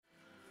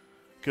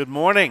Good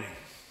morning.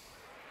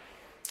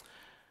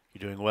 You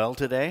doing well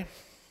today?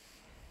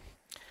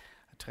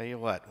 I tell you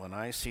what, when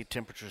I see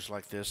temperatures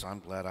like this, I'm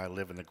glad I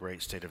live in the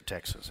great state of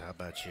Texas. How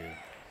about you?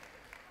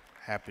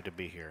 Happy to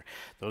be here.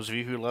 Those of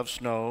you who love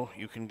snow,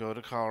 you can go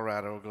to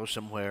Colorado, go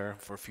somewhere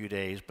for a few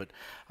days, but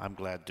I'm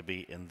glad to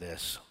be in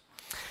this.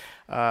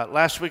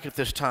 Last week at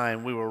this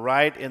time, we were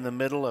right in the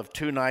middle of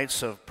 2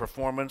 nights of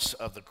performance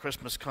of the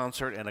Christmas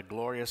concert, and a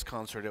glorious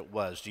concert it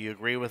was. Do you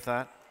agree with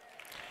that?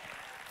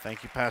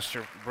 Thank you,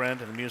 Pastor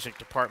Brent and the music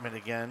department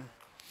again.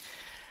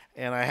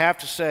 And I have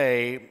to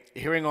say,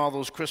 hearing all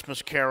those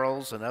Christmas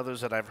carols and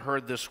others that I've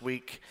heard this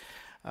week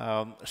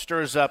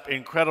stirs up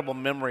incredible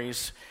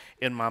memories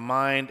in my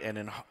mind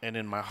and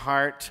in my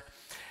heart.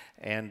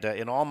 And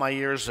in all my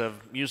years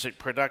of music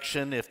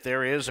production, if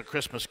there is a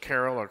Christmas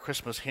carol or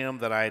Christmas hymn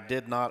that I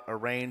did not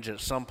arrange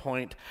at some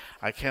point,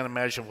 I can't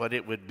imagine what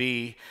it would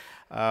be.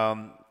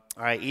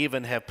 I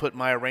even have put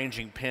my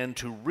arranging pen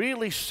to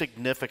really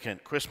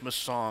significant Christmas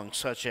songs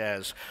such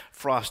as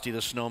Frosty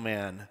the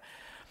Snowman,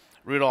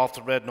 Rudolph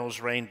the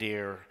Red-Nosed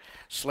Reindeer,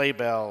 Sleigh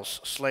Bells,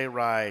 Sleigh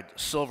Ride,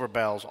 Silver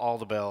Bells, All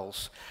the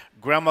Bells,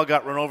 Grandma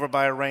Got Run Over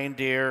by a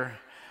Reindeer,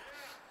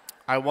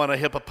 I Want a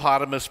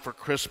Hippopotamus for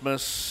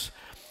Christmas,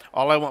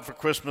 All I Want for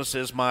Christmas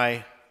is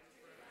My...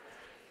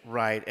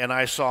 Right, and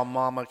I Saw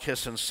Mama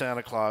Kissing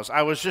Santa Claus.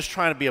 I was just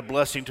trying to be a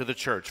blessing to the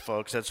church,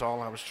 folks. That's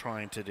all I was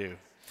trying to do.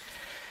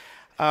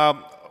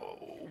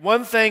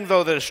 One thing,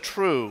 though, that is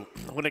true,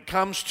 when it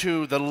comes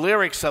to the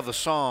lyrics of the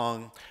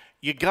song,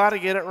 you got to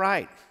get it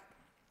right.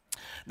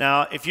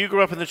 Now, if you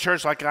grew up in the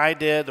church like I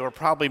did, there were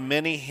probably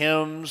many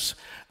hymns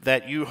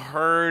that you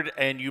heard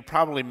and you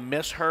probably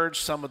misheard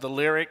some of the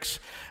lyrics.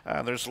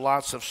 There's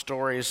lots of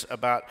stories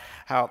about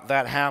how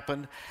that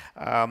happened.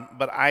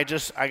 But I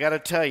got to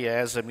tell you,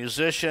 as a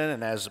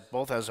musician and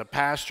both as a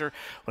pastor,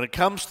 when it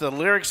comes to the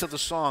lyrics of the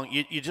song,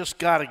 you just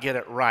got to get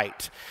it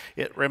right.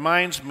 It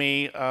reminds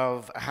me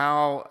of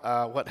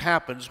what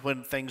happens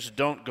when things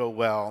don't go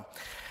well.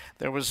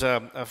 There was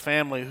a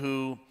family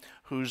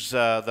whose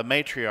the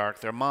matriarch,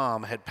 their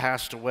mom, had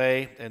passed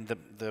away, and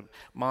the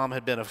mom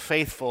had been a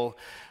faithful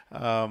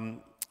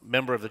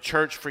member of the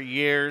church for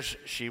years.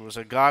 She was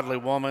a godly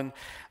woman,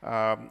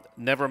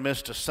 never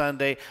missed a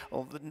Sunday.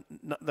 Well,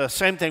 the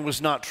same thing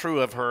was not true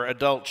of her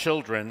adult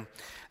children.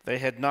 They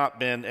had not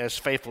been as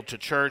faithful to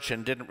church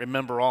and didn't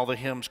remember all the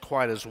hymns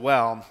quite as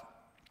well.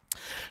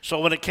 So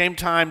when it came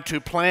time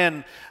to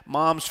plan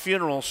Mom's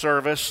funeral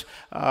service,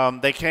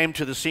 they came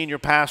to the senior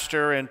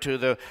pastor and to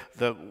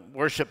the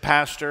worship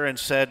pastor and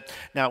said,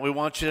 now we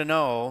want you to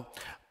know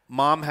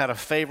Mom had a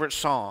favorite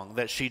song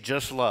that she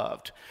just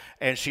loved.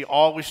 And she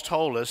always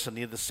told us, and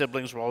the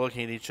siblings were all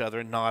looking at each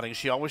other and nodding,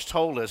 she always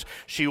told us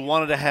she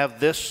wanted to have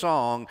this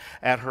song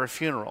at her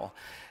funeral.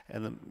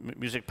 And the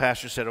music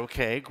pastor said,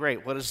 okay,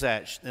 great, what is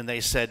that? And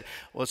they said,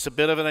 well, it's a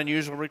bit of an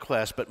unusual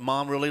request, but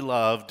Mom really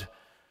loved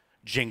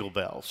Jingle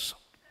Bells.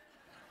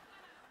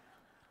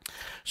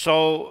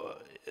 So,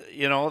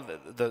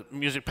 the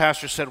music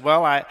pastor said,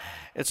 well,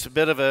 it's a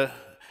bit of a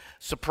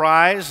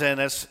surprise, and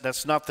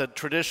that's not the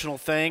traditional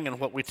thing and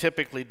what we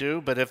typically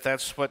do, but if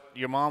that's what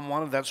your mom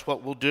wanted, that's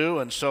what we'll do.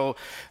 And so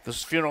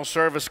this funeral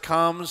service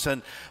comes,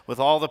 and with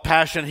all the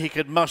passion he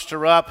could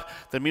muster up,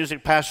 the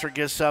music pastor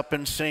gets up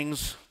and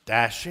sings,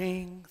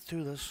 "Dashing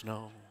through the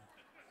snow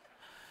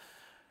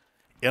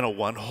in a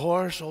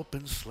one-horse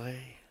open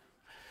sleigh."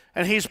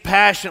 And he's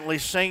passionately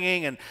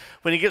singing, and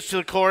when he gets to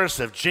the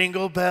chorus of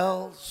Jingle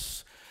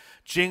Bells,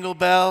 Jingle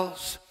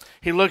Bells,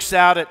 he looks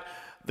out at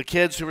the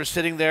kids who were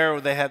sitting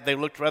there. They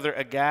looked rather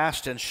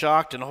aghast and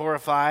shocked and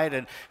horrified,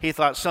 and he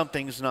thought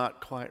something's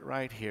not quite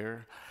right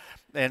here.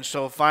 And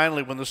so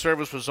finally, when the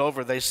service was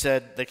over, they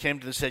came to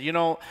him and said,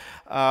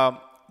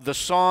 the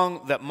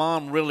song that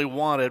Mom really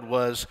wanted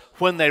was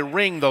When They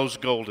Ring Those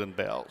Golden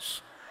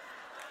Bells.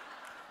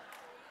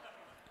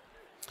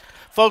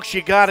 Folks,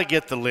 you got to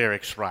get the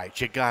lyrics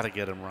right. You got to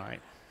get them right.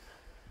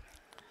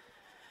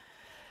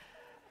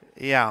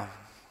 Yeah.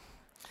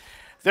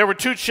 There were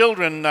 2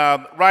 children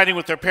riding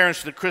with their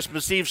parents to the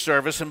Christmas Eve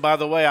service. And by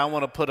the way, I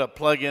want to put a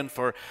plug in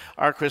for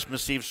our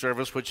Christmas Eve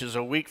service, which is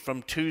a week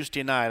from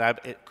Tuesday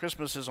night.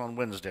 Christmas is on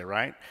Wednesday,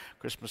 right?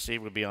 Christmas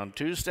Eve would be on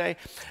Tuesday.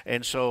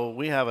 And so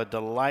we have a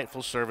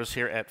delightful service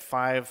here at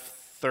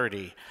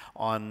 5:30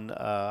 on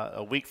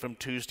a week from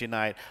Tuesday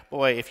night.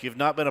 Boy, if you've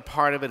not been a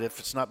part of it, if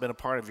it's not been a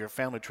part of your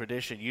family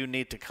tradition, you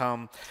need to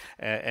come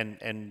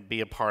and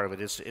be a part of it.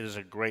 It is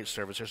a great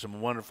service. There's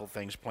some wonderful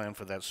things planned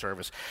for that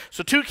service.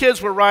 So 2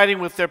 kids were riding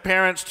with their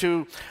parents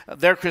to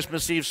their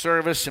Christmas Eve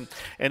service,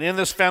 and in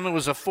this family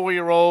was a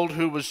 4-year-old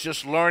who was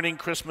just learning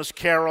Christmas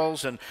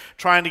carols and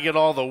trying to get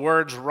all the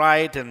words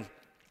right, and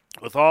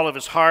with all of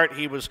his heart,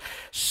 he was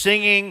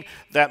singing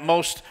that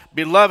most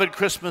beloved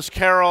Christmas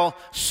carol,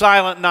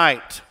 Silent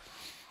Night.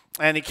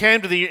 And he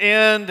came to the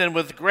end, and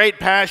with great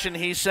passion,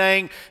 he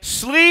sang,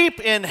 "Sleep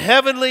in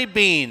Heavenly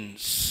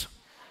Beans."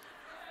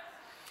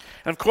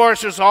 And of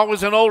course, there's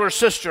always an older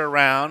sister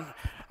around.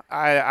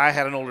 I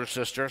had an older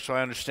sister, so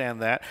I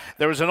understand that.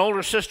 There was an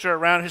older sister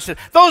around who said,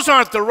 "Those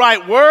aren't the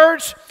right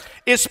words.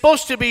 It's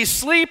supposed to be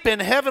sleep in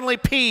heavenly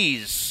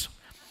peas."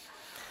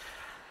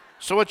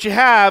 So what you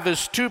have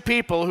is two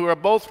people who are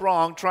both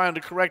wrong trying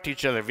to correct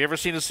each other. Have you ever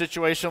seen a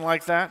situation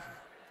like that?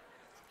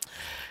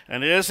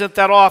 And it isn't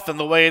that often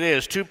the way it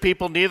is. Two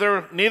people, neither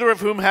of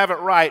whom have it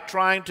right,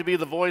 trying to be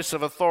the voice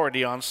of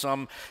authority on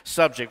some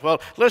subject.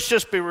 Well, let's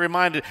just be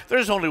reminded,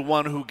 there's only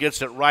one who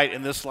gets it right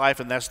in this life,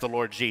 and that's the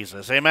Lord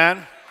Jesus.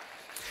 Amen?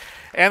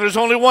 And there's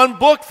only one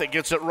book that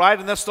gets it right,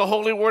 and that's the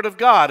Holy Word of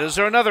God. Is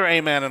there another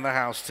amen in the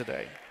house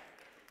today?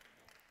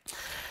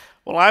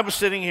 Well, I was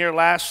sitting here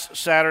last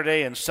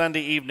Saturday and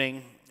Sunday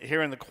evening,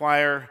 hearing the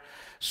choir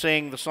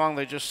sing the song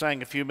they just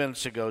sang a few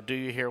minutes ago, "Do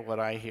You Hear What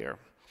I Hear?"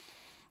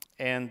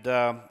 And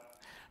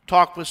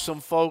talked with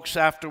some folks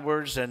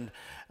afterwards and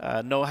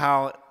know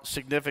how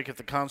significant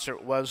the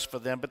concert was for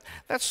them. But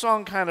that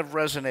song kind of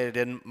resonated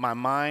in my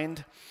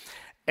mind,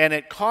 and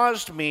it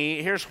caused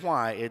me, here's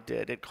why it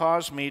did. It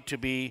caused me to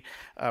be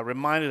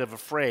reminded of a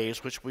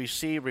phrase which we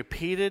see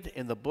repeated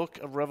in the book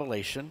of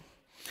Revelation.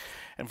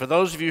 And for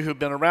those of you who've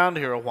been around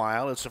here a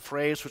while, it's a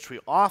phrase which we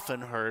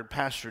often heard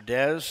Pastor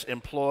Des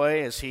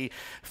employ as he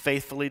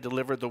faithfully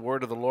delivered the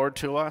word of the Lord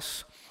to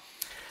us.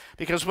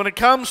 Because when it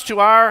comes to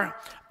our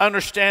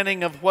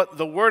understanding of what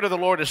the word of the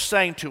Lord is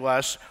saying to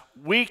us,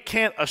 we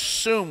can't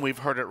assume we've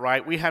heard it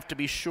right. We have to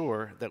be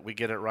sure that we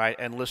get it right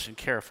and listen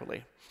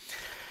carefully.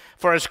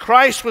 For as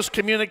Christ was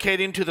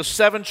communicating to the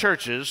seven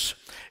churches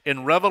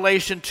in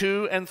Revelation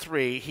 2 and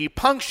 3, he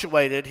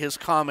punctuated his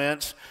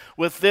comments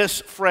with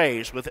this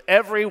phrase, with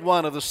every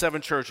one of the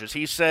seven churches.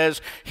 He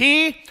says,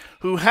 "He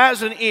who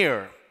has an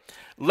ear,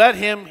 let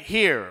him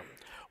hear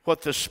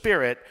what the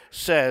Spirit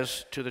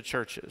says to the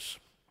churches."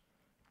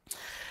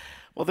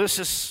 Well, this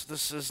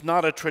is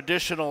not a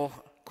traditional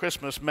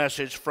Christmas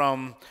message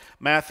from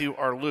Matthew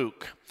or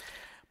Luke.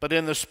 But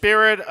in the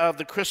spirit of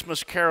the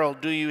Christmas carol,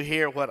 "Do You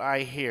Hear What I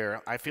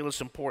Hear?" I feel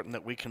it's important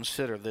that we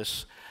consider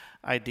this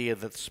idea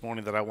this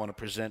morning that I want to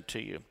present to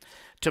you.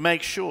 To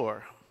make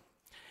sure,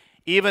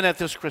 even at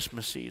this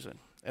Christmas season,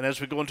 and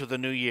as we go into the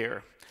new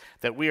year,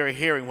 that we are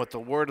hearing what the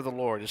word of the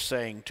Lord is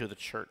saying to the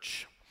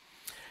church.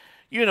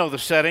 You know the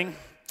setting.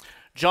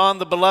 John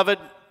the Beloved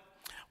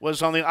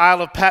was on the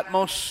Isle of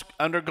Patmos,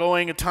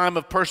 undergoing a time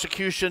of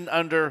persecution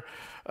under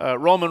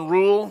Roman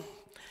rule.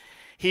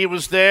 He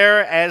was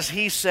there, as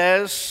he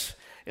says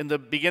in the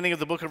beginning of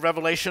the book of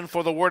Revelation,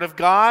 for the word of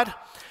God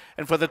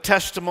and for the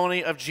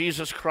testimony of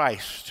Jesus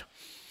Christ.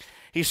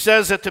 He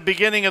says at the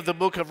beginning of the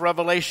book of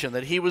Revelation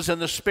that he was in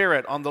the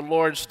Spirit on the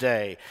Lord's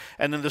day,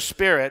 and in the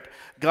Spirit,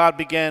 God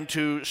began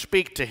to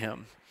speak to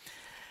him.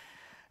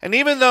 And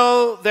even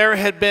though there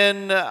had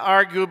been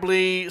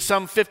arguably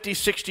some 50,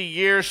 60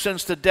 years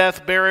since the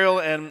death, burial,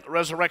 and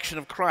resurrection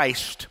of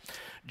Christ,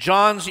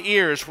 John's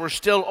ears were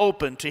still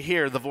open to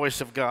hear the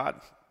voice of God.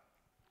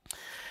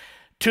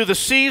 To the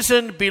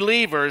seasoned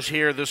believers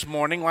here this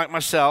morning, like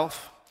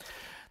myself,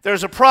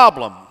 there's a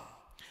problem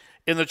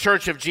in the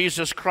Church of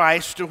Jesus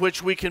Christ to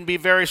which we can be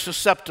very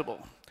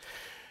susceptible.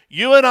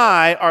 You and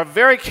I are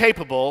very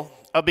capable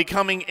of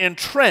becoming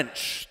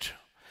entrenched,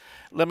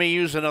 let me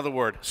use another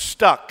word,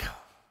 stuck,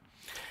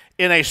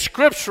 in a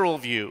scriptural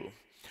view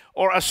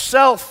or a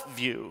self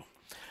view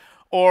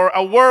or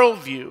a world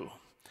view.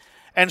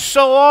 And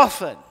so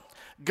often,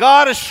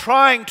 God is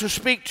trying to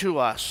speak to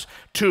us,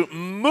 to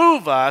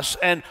move us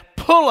and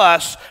pull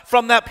us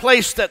from that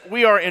place that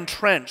we are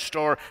entrenched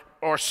or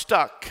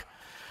stuck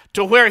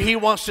to where he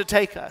wants to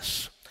take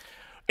us.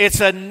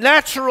 It's a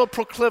natural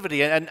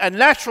proclivity, a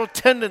natural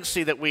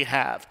tendency that we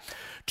have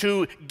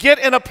to get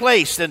in a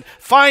place and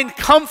find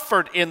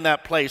comfort in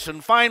that place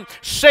and find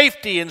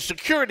safety and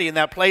security in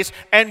that place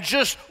and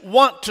just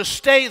want to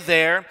stay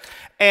there,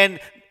 and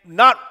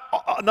not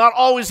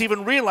always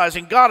even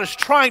realizing God is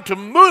trying to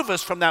move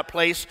us from that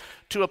place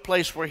to a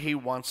place where he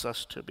wants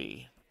us to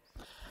be.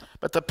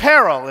 But the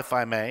peril, if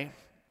I may,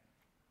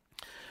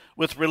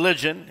 with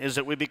religion is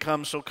that we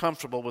become so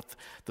comfortable with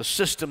the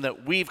system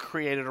that we've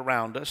created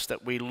around us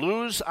that we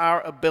lose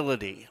our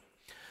ability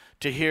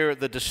to hear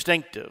the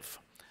distinctive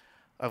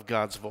of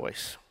God's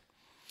voice.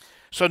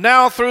 So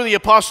now through the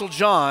Apostle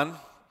John,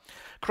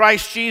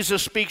 Christ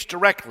Jesus speaks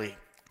directly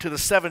to the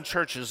seven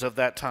churches of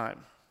that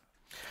time.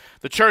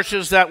 The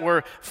churches that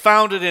were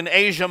founded in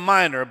Asia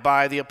Minor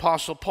by the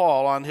Apostle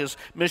Paul on his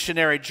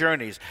missionary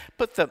journeys.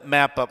 Put the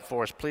map up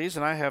for us, please.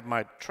 And I have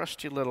my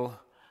trusty little,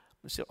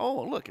 let's see,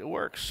 oh, look, it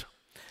works.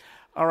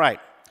 All right.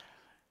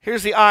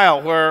 Here's the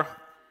isle where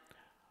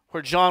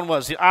John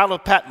was, the Isle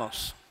of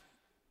Patmos.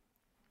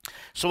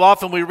 So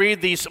often we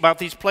read about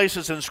these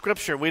places in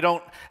Scripture. We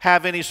don't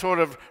have any sort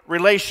of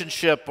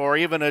relationship or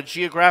even a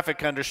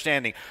geographic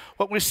understanding.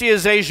 What we see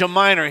as Asia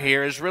Minor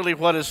here is really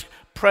what is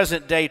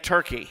present-day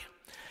Turkey.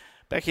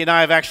 Becky and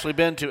I have actually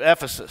been to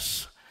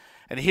Ephesus.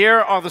 And here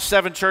are the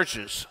seven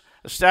churches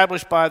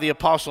established by the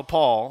Apostle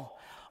Paul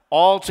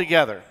all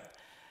together.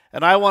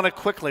 And I want to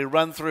quickly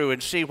run through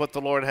and see what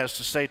the Lord has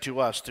to say to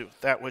us, to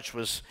that which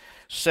was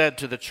said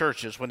to the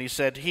churches when he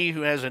said, "He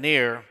who has an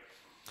ear,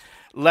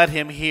 let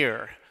him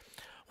hear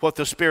what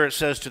the Spirit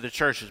says to the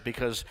churches,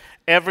 because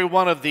every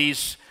one of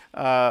these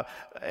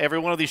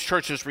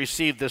churches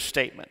received this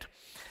statement.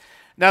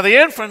 Now, the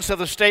inference of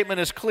the statement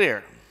is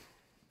clear.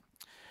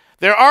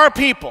 There are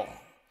people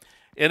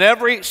in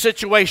every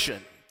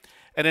situation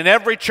and in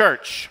every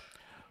church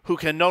who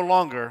can no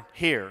longer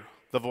hear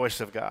the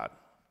voice of God.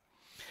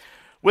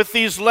 With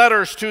these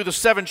letters to the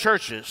 7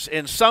 churches,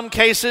 in some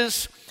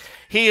cases,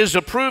 he is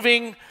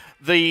approving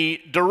the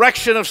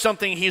direction of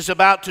something he's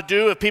about to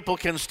do if people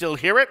can still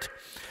hear it.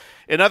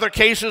 In other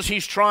cases,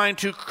 he's trying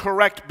to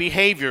correct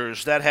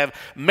behaviors that have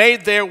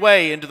made their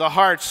way into the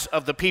hearts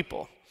of the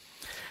people.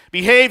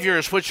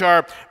 Behaviors which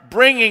are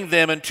bringing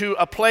them into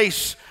a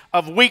place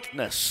of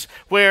weakness,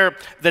 where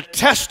the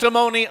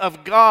testimony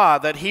of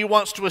God that he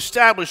wants to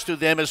establish through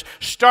them is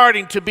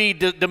starting to be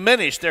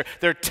diminished.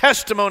 Their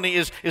testimony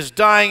is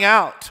dying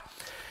out.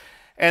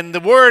 And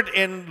the word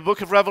in the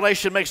book of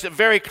Revelation makes it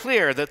very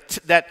clear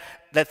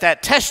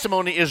that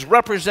testimony is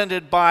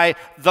represented by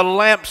the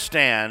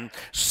lampstand,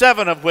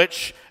 7 of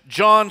which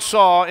John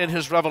saw in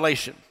his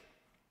revelation.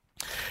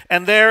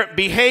 And their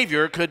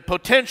behavior could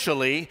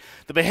potentially,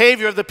 the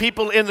behavior of the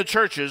people in the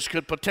churches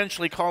could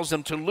potentially cause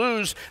them to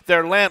lose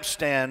their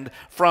lampstand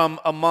from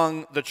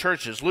among the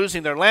churches.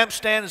 Losing their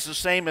lampstand is the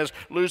same as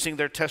losing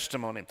their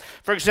testimony.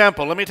 For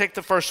example, let me take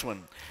the first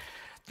one.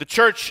 The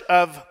church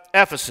of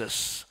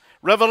Ephesus.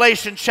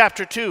 Revelation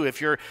chapter 2.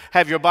 If you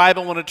have your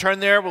Bible, want to turn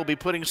there, we'll be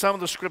putting some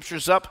of the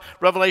scriptures up.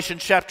 Revelation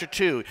chapter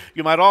 2.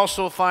 You might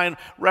also find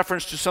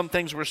reference to some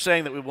things we're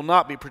saying that we will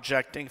not be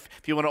projecting,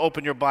 if you want to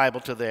open your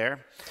Bible to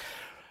there.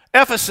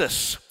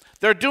 Ephesus,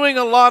 they're doing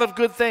a lot of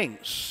good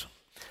things.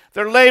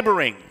 They're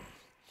laboring.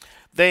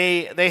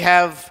 They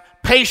have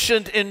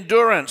patient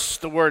endurance,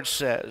 the word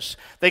says.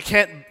 They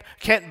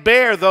can't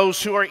bear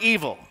those who are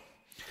evil.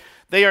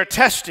 They are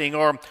testing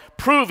or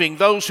proving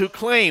those who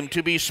claim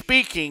to be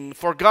speaking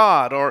for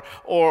God or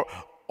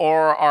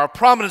are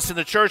prominent in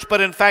the church, but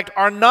in fact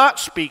are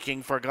not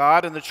speaking for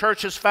God, and the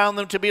church has found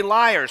them to be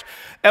liars.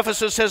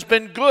 Ephesus has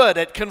been good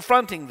at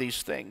confronting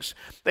these things.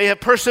 They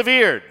have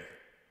persevered.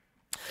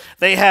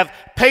 They have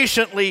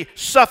patiently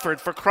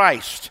suffered for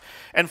Christ.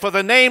 And for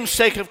the name's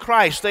sake of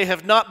Christ, they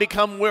have not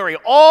become weary.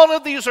 All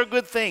of these are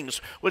good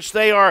things which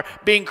they are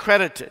being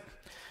credited.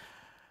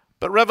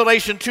 But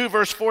Revelation 2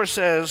 verse 4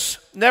 says,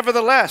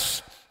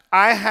 "Nevertheless,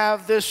 I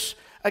have this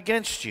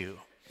against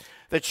you,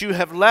 that you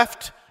have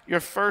left your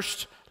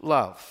first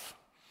love."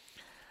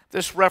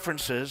 This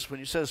references, when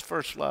he says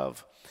first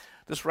love,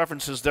 this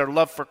references their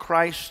love for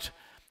Christ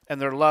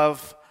and their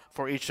love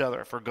for each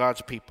other, for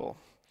God's people.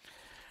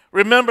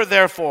 "Remember,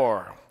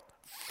 therefore,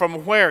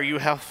 from where you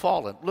have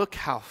fallen." Look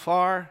how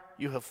far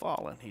you have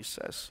fallen, he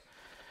says.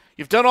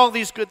 You've done all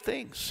these good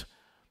things,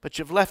 but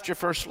you've left your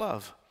first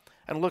love.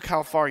 And look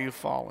how far you've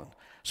fallen.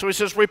 So he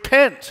says,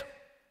 repent,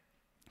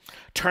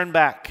 turn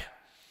back,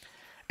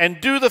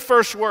 and do the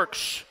first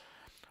works,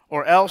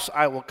 or else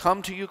I will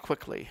come to you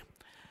quickly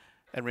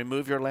and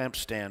remove your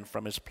lampstand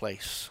from his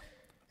place,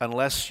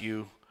 unless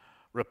you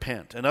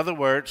repent. In other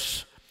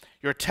words,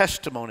 your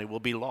testimony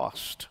will be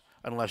lost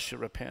unless you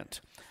repent.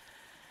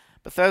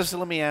 Bethesda,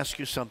 let me ask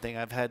you something.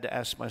 I've had to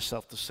ask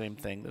myself the same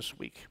thing this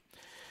week.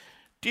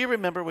 Do you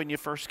remember when you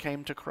first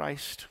came to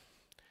Christ?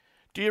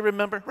 Do you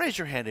remember? Raise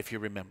your hand if you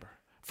remember.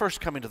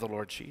 First coming to the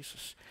Lord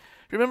Jesus.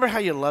 Remember how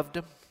you loved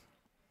him?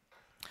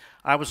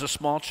 I was a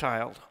small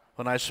child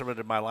when I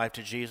surrendered my life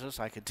to Jesus.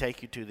 I could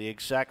take you to the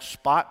exact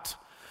spot.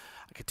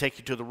 I could take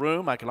you to the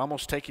room. I could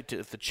almost take you to,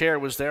 if the chair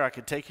was there, I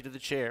could take you to the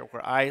chair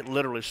where I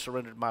literally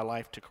surrendered my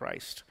life to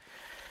Christ.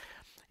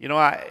 You know,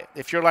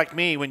 if you're like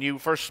me, when you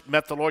first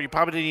met the Lord, you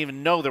probably didn't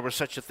even know there was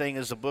such a thing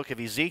as the book of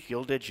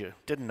Ezekiel, did you?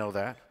 Didn't know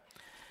that.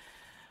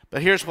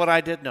 But here's what I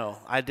did know.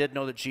 I did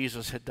know that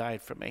Jesus had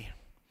died for me.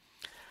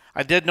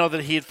 I did know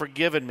that he had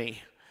forgiven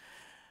me,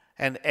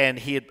 and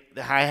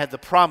I had the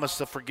promise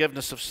of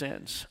forgiveness of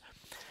sins.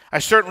 I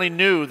certainly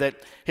knew that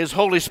his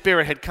Holy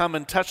Spirit had come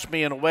and touched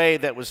me in a way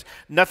that was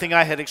nothing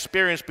I had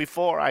experienced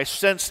before. I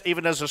sensed,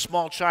 even as a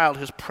small child,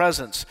 his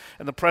presence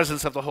and the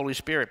presence of the Holy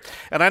Spirit.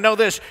 And I know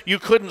this, you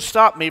couldn't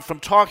stop me from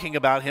talking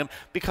about him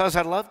because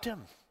I loved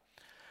him.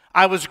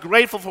 I was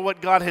grateful for what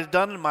God had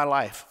done in my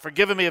life,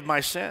 forgiven me of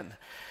my sin.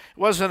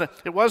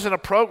 It wasn't a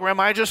program,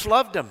 I just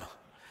loved him.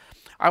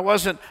 I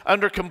wasn't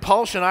under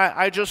compulsion.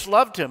 I just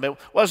loved him. It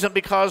wasn't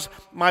because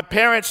my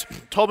parents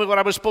told me what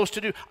I was supposed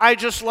to do. I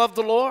just loved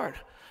the Lord.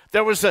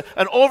 There was an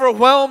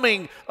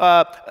overwhelming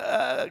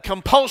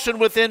compulsion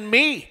within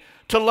me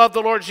to love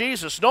the Lord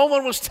Jesus. No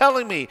one was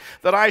telling me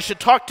that I should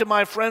talk to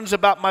my friends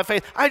about my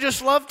faith. I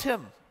just loved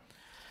him.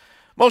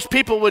 Most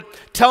people would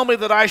tell me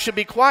that I should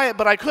be quiet,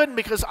 but I couldn't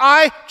because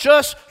I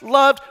just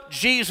loved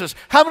Jesus.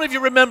 How many of you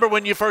remember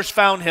when you first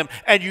found him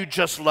and you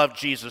just loved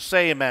Jesus?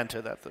 Say amen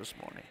to that this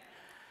morning.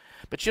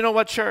 But you know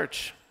what,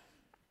 church?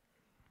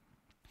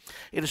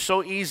 It is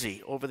so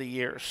easy over the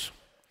years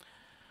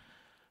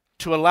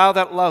to allow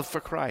that love for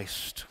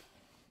Christ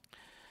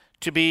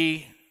to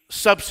be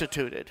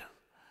substituted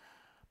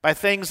by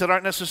things that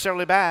aren't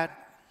necessarily bad,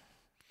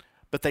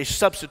 but they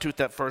substitute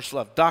that first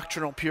love.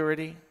 Doctrinal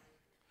purity,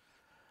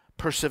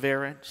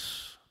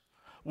 perseverance,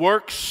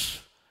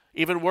 works,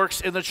 even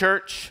works in the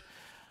church,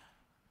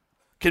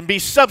 can be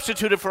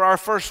substituted for our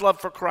first love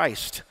for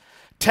Christ,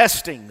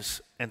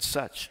 testings and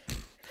such.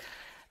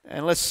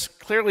 And let's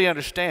clearly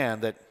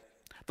understand that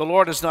the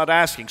Lord is not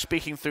asking,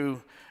 speaking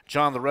through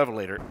John the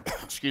Revelator,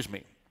 excuse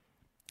me,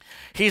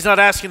 He's not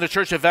asking the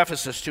church of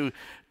Ephesus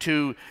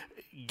to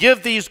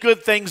give these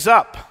good things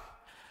up,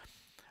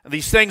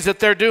 these things that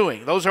they're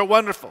doing. Those are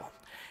wonderful.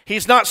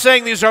 He's not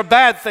saying these are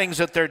bad things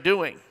that they're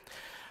doing.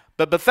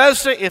 But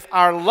Bethesda, if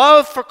our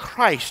love for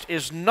Christ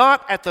is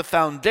not at the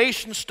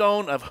foundation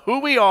stone of who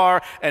we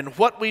are and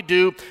what we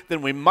do,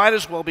 then we might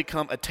as well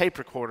become a tape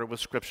recorder with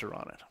Scripture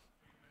on it.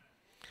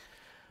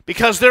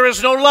 Because there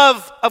is no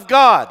love of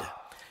God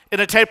in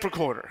a tape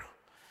recorder.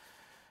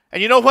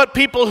 And you know what?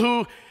 People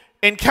who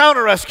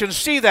encounter us can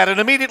see that and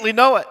immediately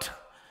know it.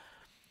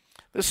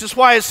 This is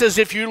why it says,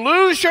 if you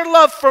lose your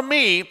love for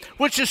me,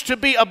 which is to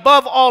be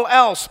above all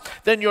else,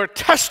 then your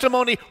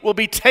testimony will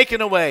be taken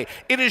away.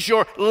 It is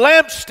your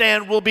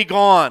lampstand will be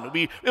gone.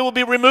 It will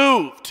be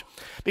removed.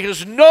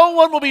 Because no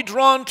one will be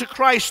drawn to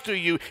Christ through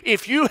you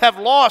if you have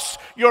lost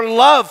your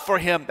love for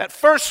Him. That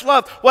first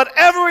love,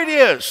 whatever it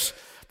is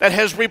that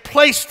has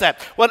replaced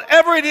that,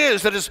 whatever it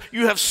is that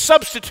you have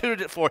substituted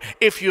it for,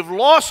 if you've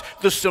lost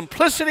the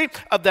simplicity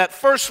of that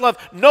first love,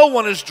 no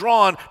one is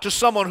drawn to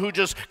someone who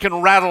just can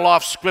rattle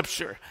off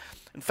Scripture.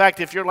 In fact,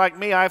 if you're like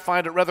me, I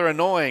find it rather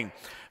annoying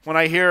when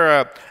I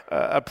hear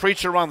a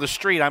preacher on the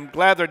street. I'm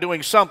glad they're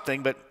doing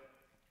something, but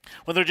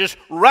when they're just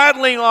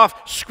rattling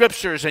off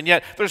Scriptures, and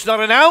yet there's not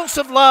an ounce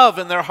of love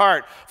in their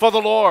heart for the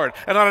Lord,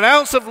 and not an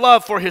ounce of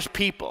love for His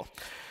people.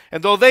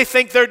 And though they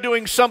think they're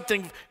doing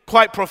something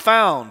quite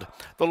profound,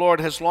 the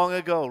Lord has long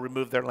ago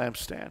removed their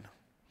lampstand.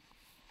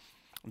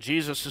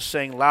 Jesus is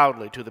saying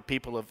loudly to the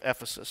people of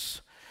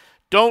Ephesus,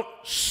 don't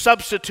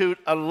substitute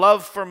a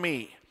love for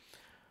me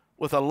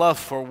with a love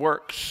for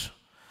works.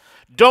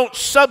 Don't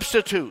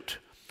substitute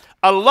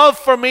a love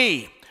for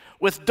me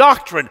with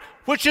doctrine,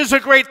 which is a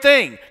great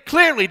thing.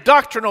 Clearly,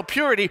 doctrinal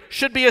purity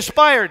should be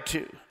aspired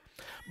to.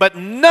 But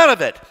none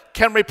of it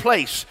can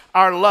replace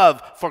our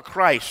love for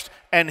Christ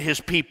and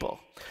His people.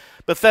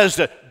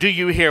 Bethesda, do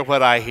you hear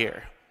what I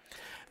hear?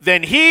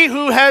 Then he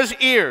who has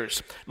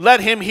ears,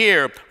 let him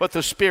hear what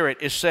the Spirit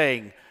is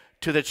saying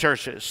to the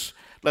churches.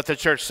 Let the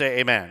church say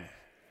amen.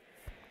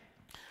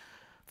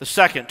 The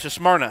second, to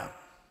Smyrna.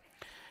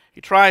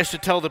 He tries to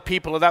tell the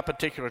people of that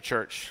particular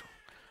church,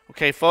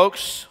 okay,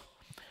 folks,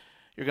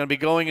 you're going to be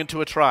going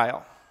into a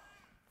trial.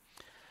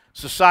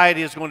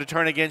 Society is going to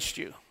turn against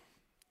you.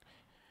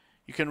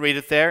 You can read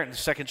it there in the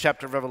second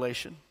chapter of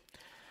Revelation.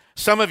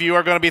 Some of you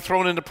are going to be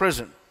thrown into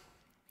prison.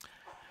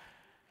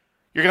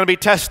 You're going to be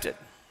tested.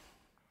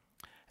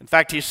 In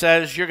fact, he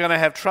says you're going to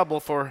have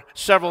trouble for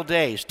several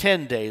days,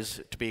 10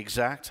 days to be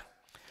exact.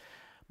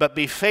 But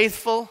be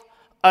faithful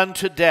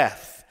unto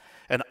death,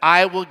 and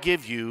I will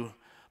give you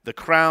the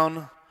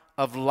crown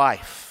of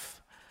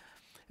life.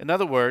 In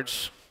other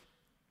words,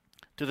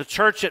 to the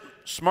church at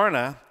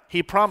Smyrna,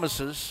 he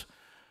promises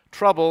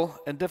trouble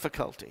and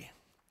difficulty.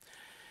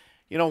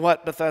 You know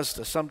what,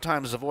 Bethesda?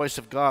 Sometimes the voice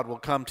of God will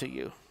come to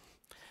you.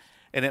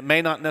 And it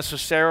may not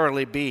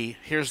necessarily be,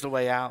 here's the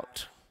way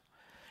out.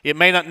 It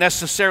may not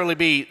necessarily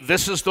be,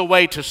 this is the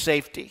way to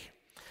safety.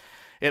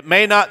 It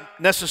may not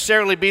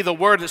necessarily be the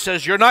word that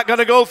says, you're not going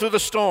to go through the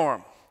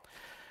storm.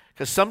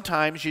 Because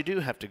sometimes you do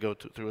have to go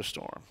through a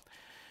storm.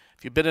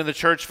 If you've been in the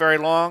church very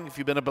long, if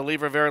you've been a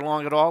believer very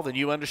long at all, then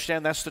you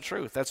understand that's the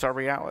truth. That's our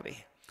reality.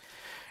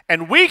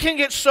 And we can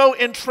get so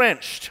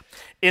entrenched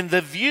in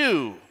the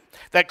view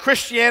that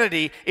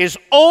Christianity is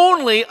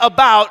only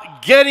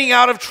about getting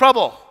out of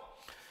trouble.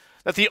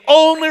 That the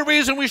only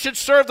reason we should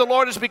serve the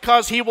Lord is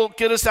because He will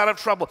get us out of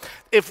trouble.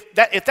 If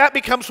that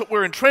becomes what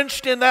we're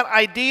entrenched in, that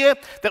idea,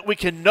 that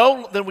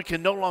then we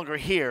can no longer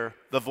hear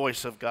the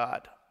voice of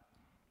God.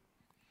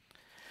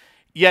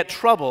 Yet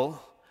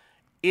trouble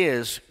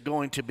is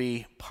going to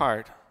be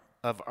part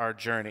of our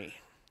journey.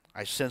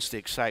 I sense the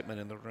excitement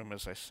in the room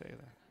as I say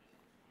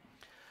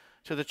that.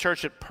 To the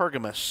church at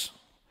Pergamos,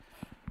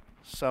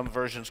 some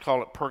versions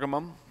call it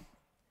Pergamum.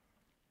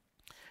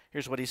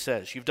 Here's what he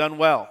says: you've done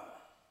well.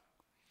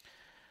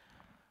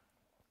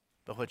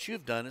 But what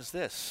you've done is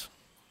this.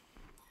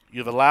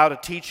 You've allowed a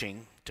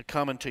teaching to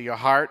come into your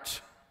heart,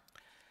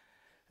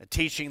 a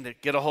teaching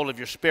that get a hold of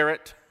your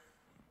spirit,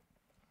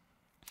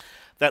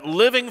 that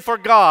living for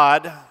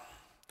God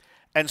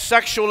and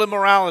sexual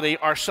immorality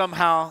are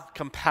somehow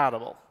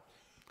compatible.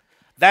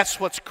 That's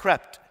what's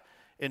crept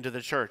into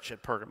the church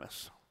at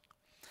Pergamos.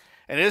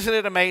 And isn't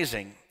it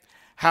amazing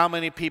how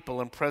many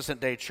people in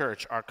present-day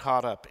church are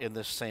caught up in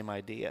this same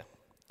idea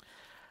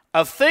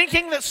of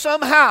thinking that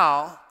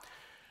somehow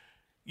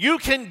you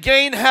can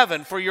gain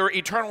heaven for your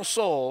eternal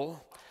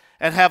soul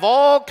and have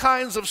all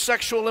kinds of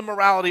sexual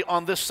immorality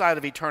on this side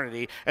of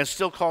eternity and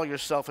still call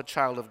yourself a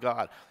child of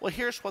God. Well,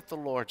 here's what the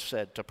Lord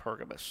said to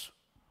Pergamos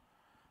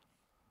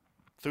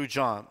through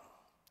John.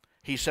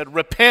 He said,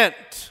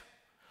 repent,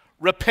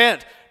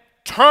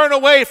 turn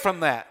away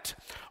from that.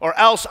 or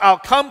else I'll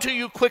come to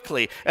you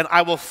quickly, and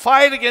I will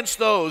fight against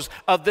those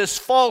of this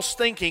false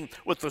thinking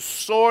with the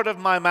sword of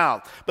my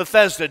mouth.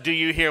 Bethesda, do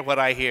you hear what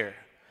I hear?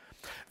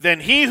 Then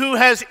he who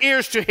has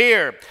ears to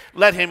hear,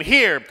 let him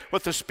hear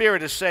what the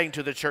Spirit is saying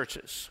to the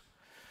churches.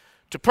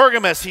 To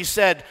Pergamos he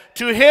said,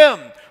 to him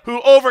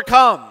who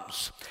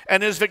overcomes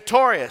and is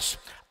victorious,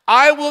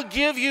 I will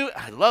give you,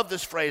 I love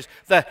this phrase,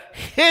 the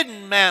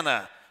hidden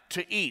manna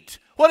to eat.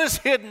 What is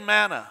hidden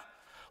manna?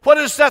 What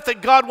is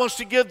that God wants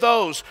to give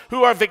those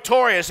who are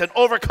victorious and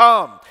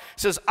overcome?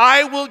 He says,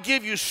 I will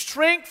give you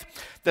strength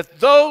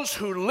that those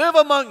who live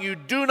among you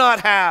do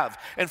not have.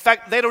 In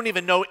fact, they don't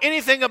even know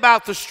anything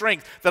about the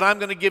strength that I'm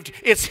going to give to you.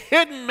 It's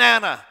hidden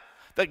manna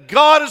that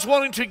God is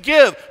wanting to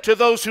give to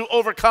those who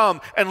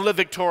overcome and live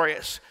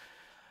victorious.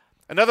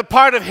 Another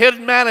part of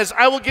hidden manna is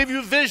I will give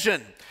you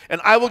vision and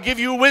I will give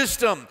you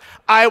wisdom.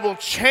 I will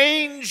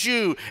change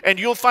you, and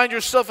you'll find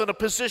yourself in a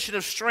position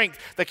of strength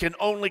that can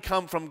only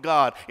come from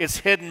God. It's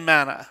hidden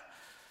manna.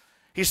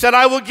 He said,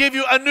 I will give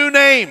you a new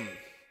name,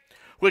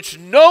 which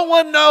no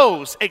one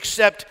knows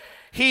except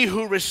he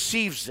who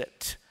receives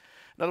it.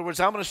 In other words,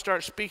 I'm going to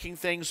start speaking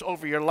things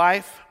over your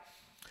life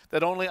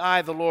that only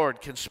I, the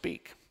Lord, can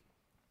speak.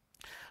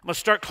 I'm going to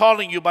start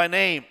calling you by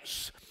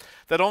names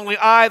that only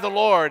I, the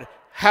Lord,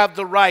 have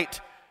the right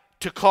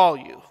to call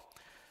you.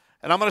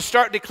 And I'm going to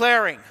start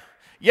declaring,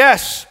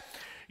 yes,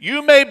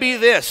 you may be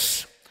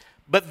this,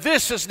 but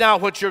this is now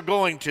what you're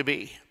going to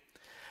be.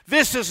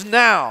 This is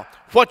now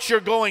what you're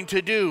going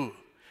to do.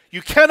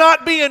 You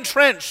cannot be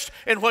entrenched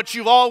in what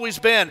you've always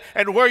been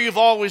and where you've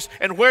always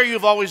been and where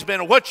you've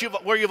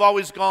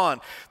always gone.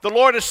 The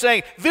Lord is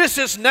saying, this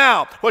is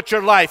now what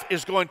your life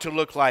is going to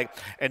look like,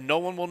 and no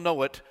one will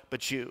know it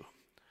but you.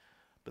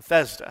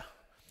 Bethesda,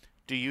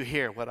 do you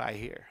hear what I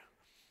hear?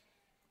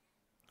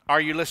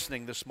 Are you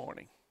listening this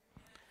morning?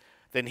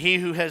 Then he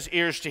who has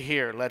ears to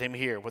hear, let him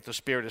hear what the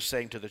Spirit is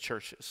saying to the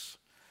churches.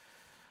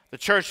 The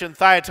church in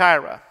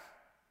Thyatira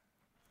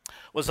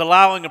was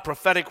allowing a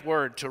prophetic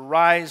word to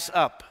rise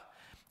up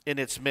in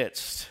its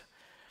midst.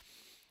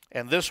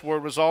 And this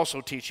word was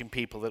also teaching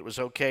people that it was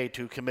okay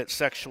to commit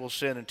sexual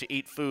sin and to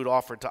eat food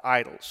offered to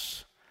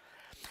idols.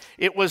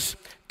 It was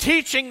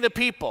teaching the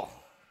people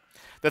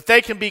that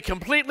they can be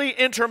completely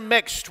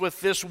intermixed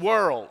with this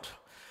world,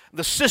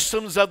 the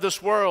systems of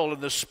this world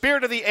and the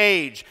spirit of the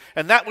age,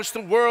 and that which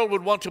the world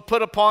would want to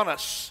put upon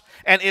us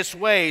and its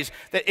ways,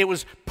 that it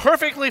was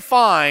perfectly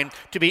fine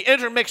to be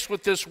intermixed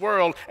with this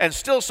world and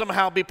still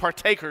somehow be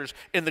partakers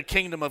in the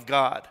kingdom of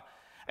God.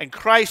 And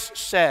Christ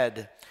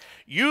said,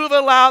 you've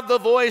allowed the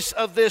voice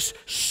of this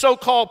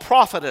so-called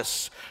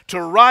prophetess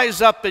to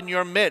rise up in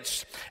your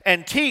midst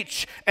and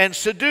teach and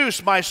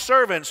seduce my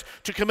servants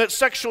to commit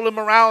sexual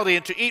immorality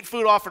and to eat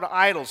food offered to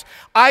idols.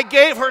 I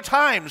gave her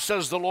time,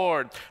 says the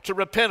Lord, to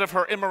repent of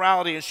her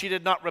immorality, and she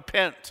did not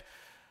repent.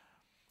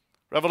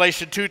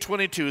 Revelation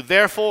 2:22,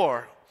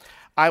 therefore,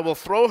 I will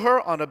throw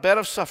her on a bed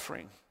of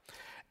suffering,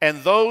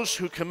 and those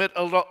who commit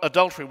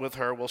adultery with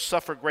her will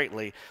suffer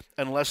greatly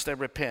unless they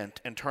repent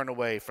and turn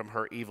away from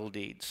her evil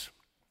deeds.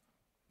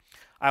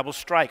 I will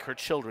strike her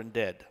children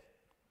dead.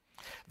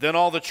 Then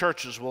all the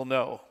churches will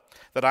know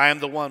that I am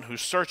the one who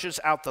searches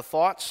out the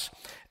thoughts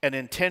and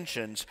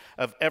intentions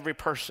of every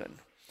person,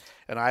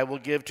 and I will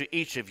give to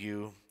each of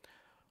you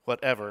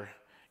whatever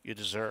you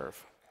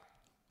deserve.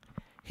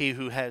 He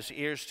who has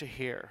ears to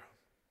hear,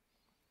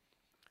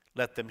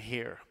 let them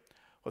hear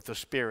what the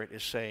Spirit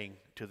is saying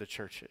to the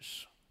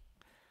churches.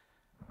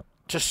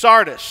 To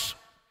Sardis,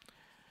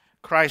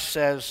 Christ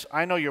says,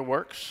 I know your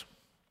works.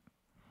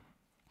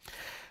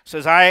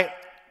 Says, I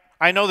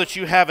know that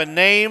you have a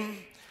name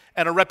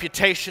and a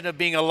reputation of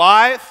being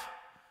alive,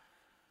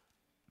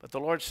 but the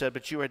Lord said,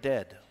 but you are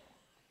dead.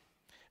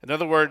 In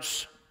other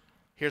words,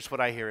 here's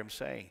what I hear him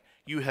saying.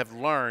 You have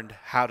learned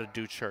how to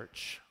do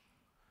church.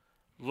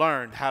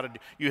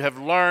 You have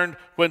learned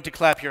when to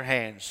clap your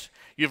hands.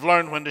 You've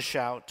learned when to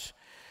shout.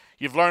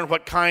 You've learned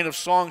what kind of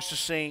songs to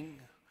sing.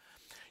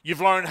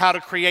 You've learned how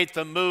to create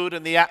the mood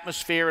and the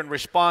atmosphere and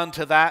respond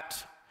to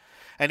that.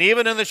 And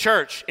even in the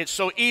church, it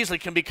so easily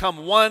can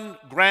become one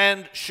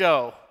grand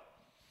show.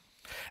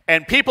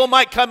 And people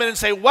might come in and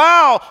say,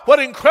 wow, what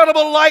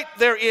incredible light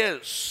there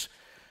is.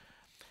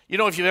 You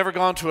know, if you've ever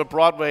gone to a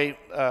Broadway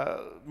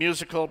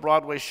musical,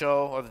 Broadway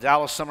show, or the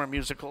Dallas Summer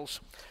Musicals,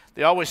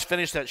 they always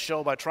finish that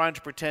show by trying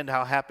to pretend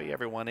how happy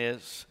everyone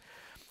is.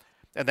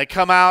 And they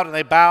come out and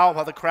they bow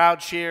while the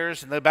crowd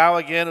cheers, and they bow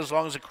again as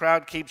long as the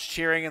crowd keeps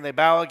cheering, and they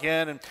bow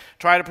again and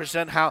try to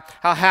present how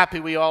happy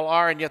we all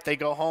are, and yet they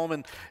go home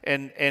and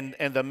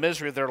the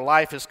misery of their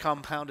life is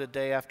compounded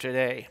day after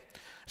day.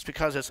 It's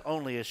because it's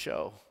only a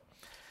show.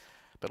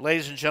 But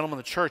ladies and gentlemen,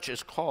 the church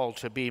is called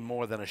to be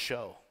more than a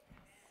show.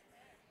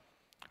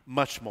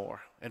 Much more.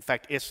 In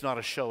fact, it's not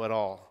a show at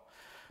all,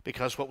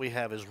 because what we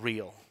have is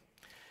real.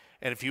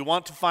 And if you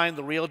want to find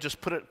the real,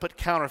 just put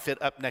counterfeit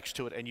up next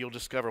to it, and you'll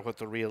discover what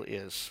the real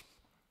is.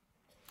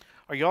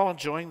 Are you all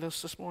enjoying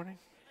this morning?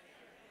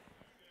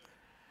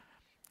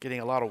 Getting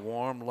a lot of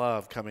warm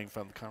love coming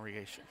from the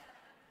congregation.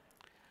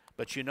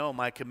 But you know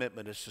my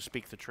commitment is to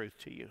speak the truth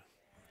to you.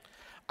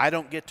 I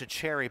don't get to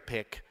cherry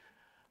pick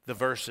the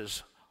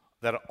verses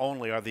that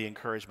only are the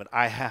encouragement.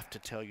 I have to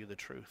tell you the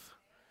truth.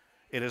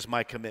 It is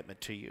my commitment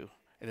to you.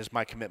 It is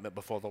my commitment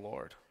before the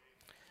Lord.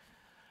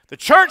 The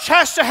church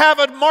has to have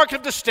a mark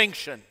of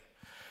distinction.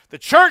 The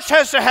church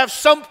has to have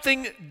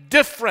something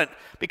different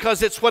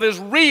because it's what is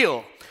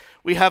real.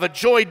 We have a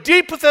joy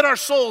deep within our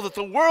soul that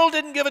the world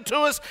didn't give it to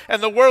us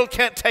and the world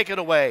can't take it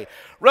away.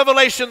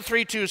 Revelation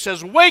 3:2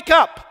 says, "Wake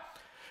up,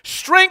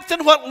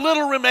 strengthen what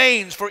little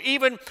remains, for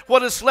even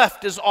what is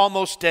left is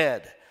almost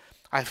dead.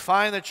 I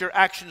find that your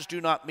actions do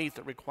not meet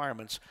the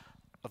requirements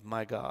of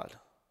my God."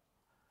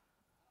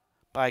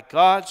 By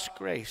God's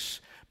grace,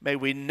 may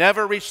we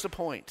never reach the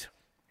point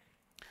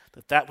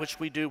that which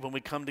we do when we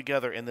come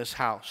together in this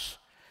house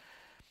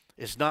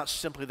is not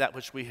simply that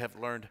which we have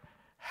learned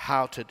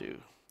how to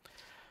do.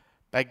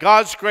 By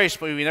God's grace,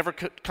 may we never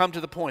come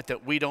to the point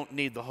that we don't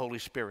need the Holy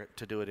Spirit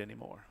to do it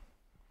anymore.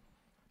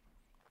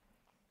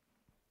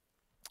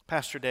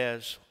 Pastor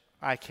Des,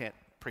 I can't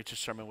preach a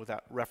sermon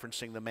without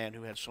referencing the man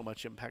who had so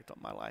much impact on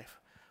my life,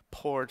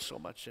 poured so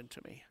much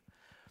into me.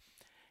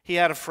 He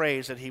had a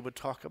phrase that he would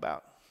talk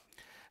about.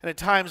 And at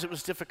times it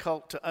was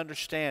difficult to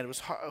understand. It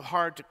was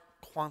hard to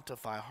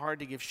quantify, hard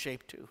to give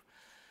shape to.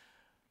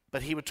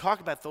 But he would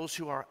talk about those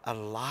who are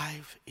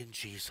alive in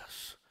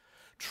Jesus,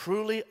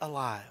 truly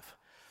alive.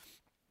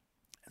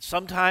 And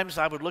sometimes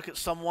I would look at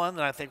someone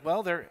and I think,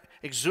 well, they're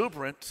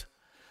exuberant,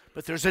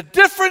 but there's a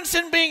difference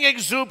in being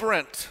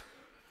exuberant.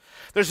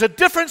 There's a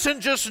difference in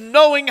just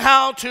knowing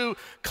how to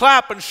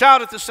clap and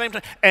shout at the same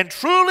time and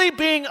truly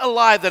being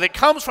alive, that it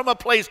comes from a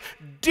place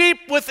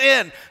deep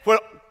within where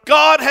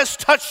God has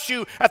touched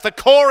you at the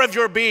core of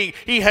your being.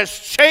 He has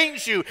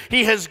changed you.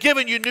 He has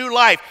given you new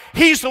life.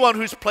 He's the one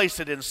who's placed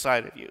it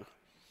inside of you.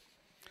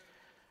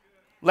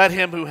 Let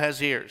him who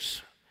has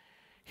ears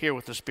hear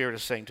what the Spirit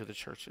is saying to the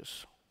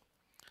churches.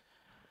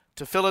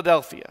 To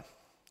Philadelphia,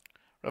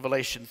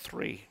 Revelation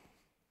 3,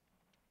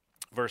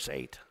 verse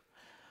 8.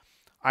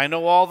 I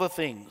know all the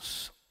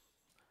things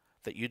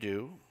that you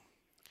do,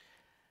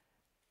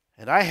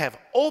 and I have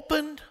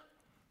opened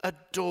a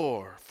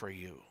door for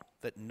you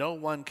that no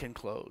one can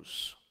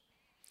close.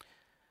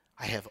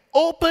 I have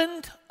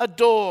opened a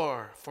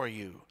door for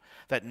you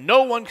that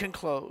no one can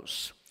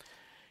close.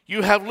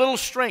 You have little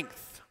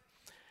strength,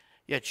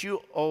 yet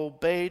you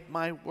obeyed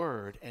my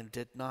word and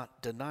did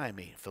not deny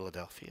me,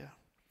 Philadelphia.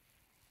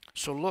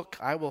 So look,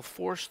 I will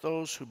force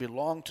those who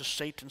belong to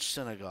Satan's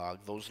synagogue,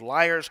 those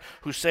liars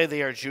who say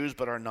they are Jews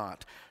but are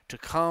not, to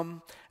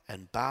come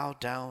and bow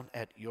down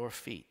at your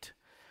feet.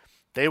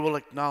 They will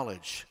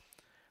acknowledge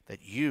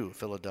that you,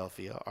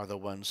 Philadelphia, are the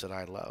ones that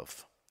I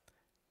love.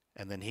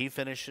 And then he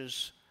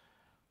finishes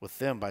with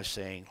them by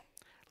saying,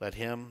 let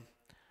him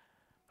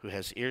who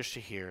has ears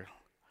to hear,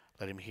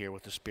 let him hear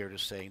what the Spirit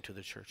is saying to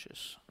the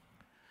churches.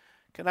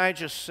 Can I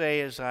just say,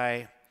 as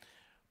I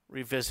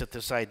revisit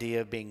this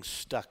idea of being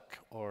stuck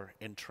or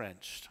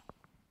entrenched,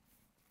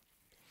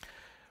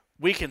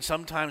 we can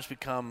sometimes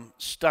become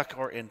stuck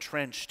or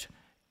entrenched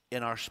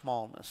in our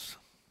smallness,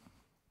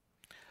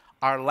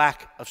 our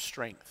lack of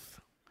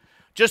strength.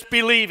 Just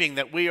believing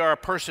that we are a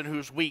person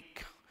who's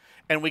weak,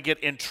 and we get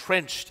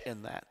entrenched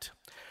in that.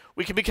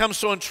 We can become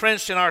so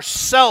entrenched in our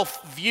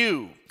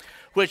self-view,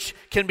 which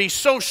can be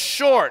so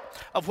short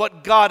of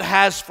what God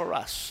has for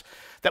us,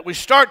 that we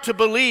start to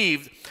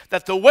believe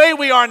that the way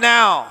we are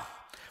now,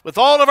 with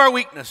all of our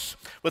weakness,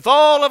 with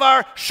all of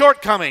our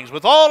shortcomings,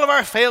 with all of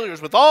our failures,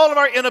 with all of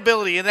our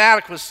inability and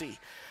inadequacy,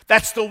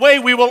 that's the way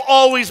we will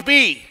always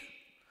be.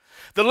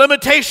 The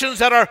limitations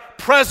that are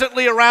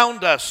presently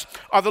around us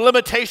are the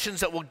limitations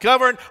that will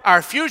govern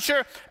our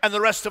future and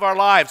the rest of our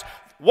lives.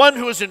 One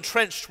who is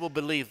entrenched will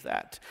believe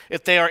that,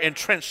 if they are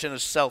entrenched in a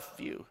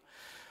self-view.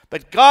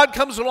 But God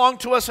comes along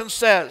to us and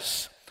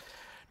says,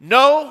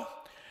 no,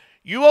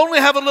 you only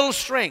have a little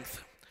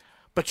strength,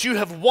 but you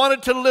have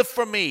wanted to live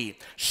for me.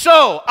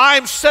 So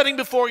I'm setting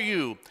before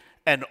you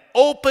an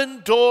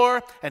open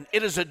door, and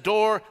it is a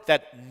door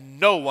that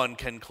no one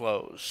can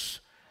close.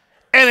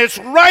 And it's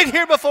right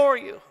here before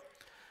you.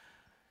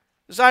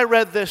 As I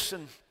read this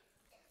and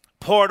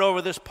pored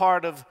over this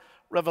part of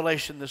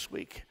Revelation this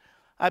week,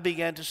 I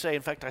began to say,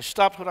 in fact, I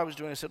stopped what I was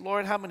doing. I said,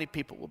 Lord, how many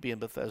people will be in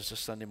Bethesda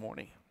Sunday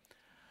morning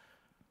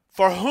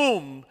for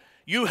whom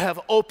you have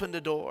opened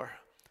a door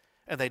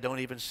and they don't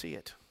even see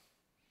it?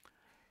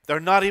 They're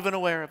not even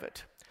aware of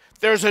it.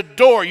 There's a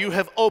door you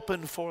have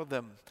opened for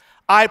them.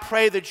 I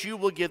pray that you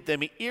will give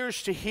them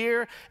ears to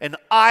hear and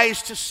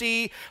eyes to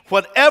see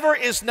whatever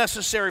is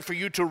necessary for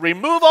you to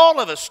remove all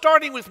of us,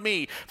 starting with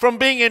me, from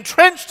being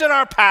entrenched in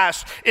our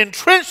past,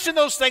 entrenched in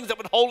those things that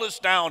would hold us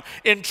down,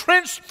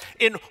 entrenched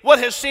in what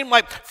has seemed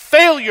like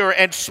failure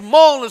and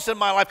smallness in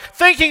my life,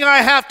 thinking I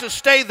have to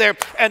stay there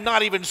and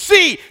not even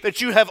see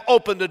that you have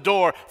opened a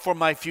door for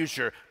my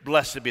future.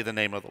 Blessed be the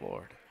name of the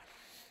Lord.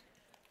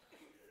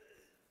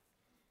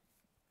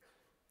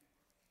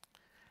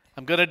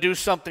 I'm going to do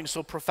something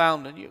so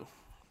profound in you,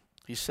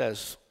 he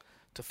says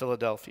to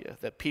Philadelphia,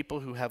 that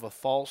people who have a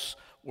false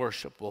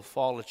worship will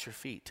fall at your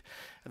feet.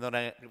 And then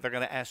they're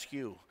going to ask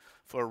you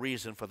for a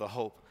reason for the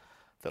hope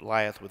that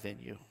lieth within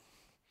you.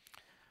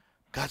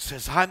 God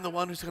says, I'm the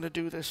one who's going to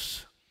do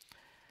this,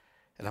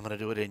 and I'm going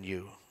to do it in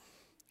you.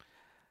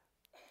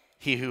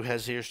 He who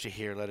has ears to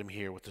hear, let him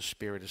hear what the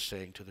Spirit is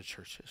saying to the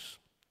churches.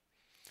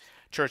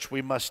 Church,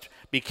 we must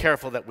be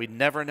careful that we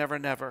never, never,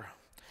 never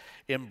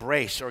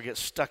embrace or get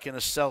stuck in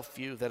a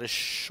self-view that is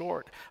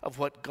short of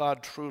what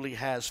God truly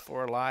has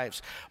for our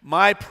lives.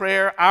 My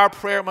prayer, our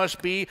prayer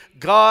must be,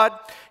 God,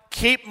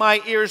 keep my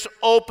ears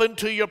open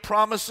to your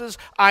promises.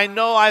 I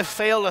know I've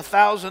failed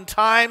 1,000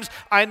 times.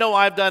 I know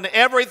I've done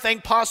everything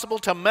possible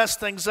to mess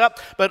things up.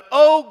 But,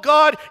 oh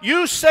God,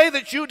 you say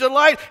that you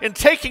delight in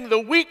taking the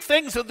weak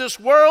things of this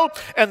world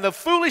and the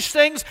foolish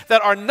things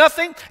that are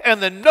nothing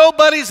and the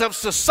nobodies of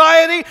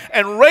society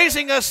and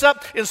raising us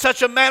up in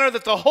such a manner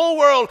that the whole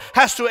world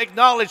has to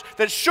acknowledge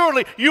that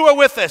surely you are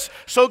with us.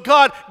 So,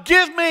 God,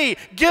 give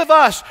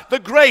us the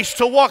grace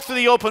to walk through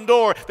the open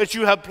door that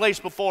you have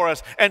placed before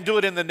us, and do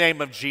it in the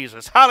name of Jesus.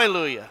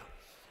 Hallelujah.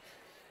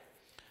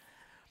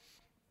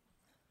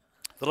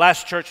 The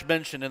last church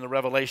mentioned in the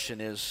Revelation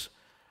is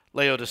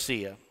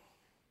Laodicea.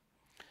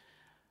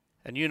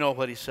 And you know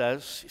what he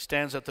says. He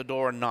stands at the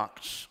door and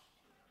knocks.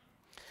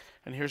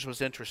 And here's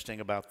what's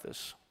interesting about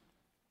this.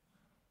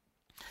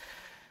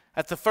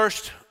 At the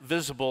first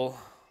visible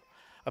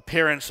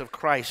appearance of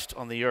Christ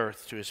on the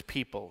earth to his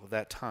people at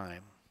that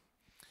time,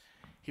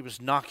 he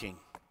was knocking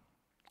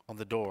on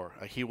the door.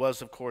 He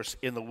was, of course,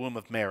 in the womb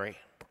of Mary.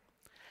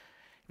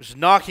 He was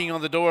knocking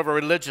on the door of a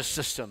religious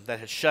system that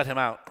had shut him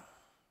out.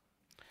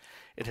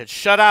 It had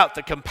shut out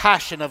the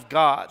compassion of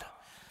God.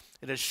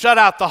 It had shut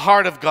out the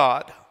heart of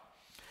God.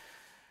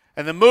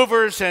 And the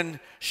movers and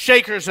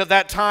shakers of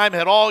that time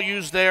had all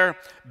used their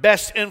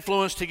best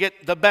influence to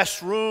get the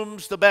best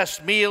rooms, the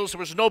best meals. There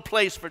was no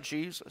place for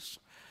Jesus.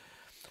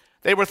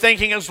 They were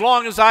thinking, as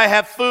long as I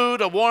have food,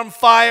 a warm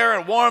fire,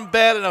 a warm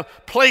bed, and a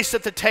place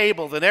at the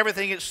table, then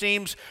everything, it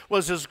seems,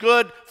 was as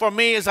good for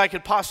me as I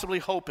could possibly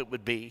hope it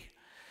would be.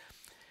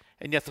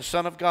 And yet the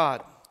Son of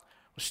God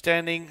was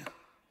standing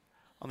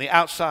on the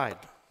outside,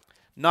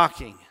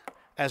 knocking,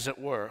 as it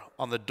were,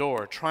 on the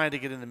door, trying to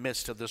get in the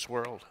midst of this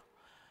world.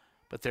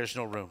 But there's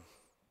no room.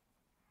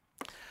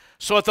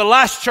 So at the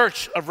last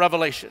church of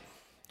Revelation,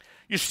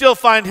 you still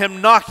find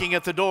him knocking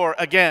at the door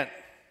again.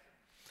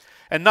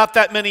 And not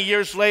that many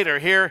years later,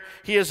 here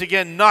he is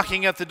again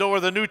knocking at the door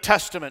of the New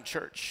Testament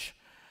church,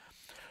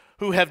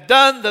 who have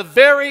done the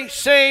very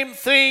same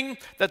thing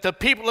that the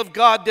people of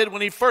God did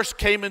when he first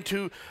came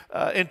into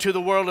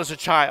the world as a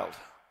child.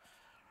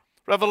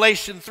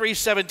 Revelation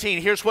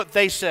 3:17, here's what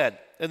they said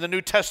in the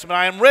New Testament.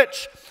 I am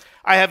rich.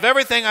 I have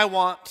everything I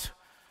want.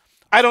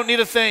 I don't need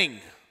a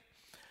thing.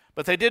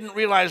 But they didn't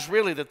realize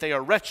really that they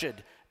are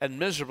wretched and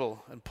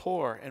miserable and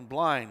poor and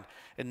blind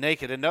and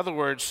naked. In other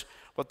words,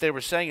 what they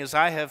were saying is,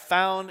 I have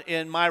found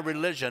in my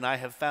religion, I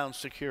have found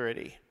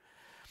security.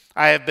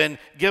 I have been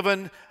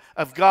given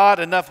of God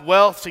enough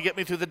wealth to get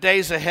me through the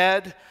days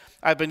ahead.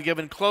 I've been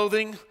given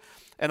clothing,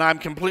 and I'm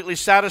completely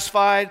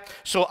satisfied.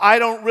 So I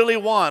don't really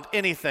want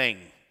anything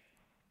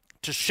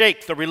to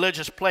shake the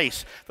religious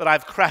place that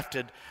I've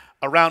crafted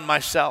around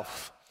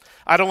myself.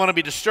 I don't want to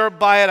be disturbed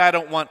by it. I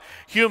don't want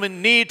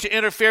human need to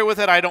interfere with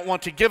it. I don't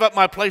want to give up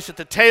my place at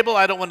the table.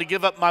 I don't want to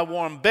give up my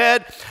warm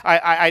bed.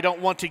 I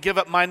don't want to give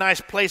up my nice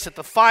place at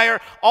the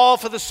fire, all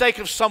for the sake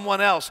of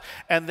someone else.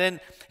 And then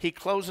he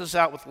closes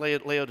out with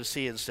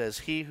Laodicea and says,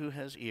 he who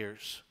has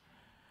ears,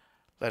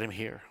 let him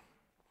hear.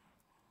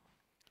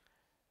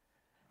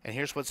 And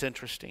here's what's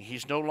interesting.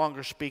 He's no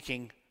longer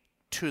speaking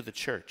to the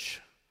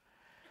church.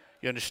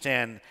 You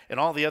understand, in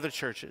all the other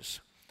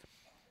churches,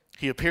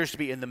 he appears to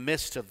be in the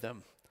midst of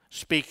them,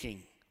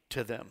 speaking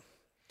to them.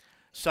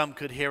 Some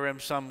could hear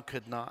him, some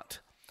could not.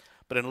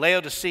 But in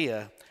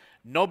Laodicea,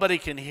 nobody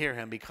can hear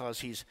him because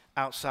he's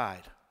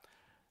outside,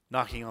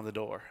 knocking on the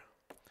door.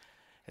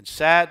 And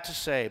sad to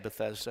say,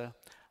 Bethesda,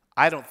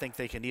 I don't think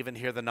they can even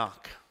hear the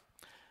knock,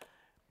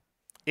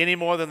 any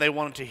more than they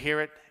wanted to hear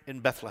it in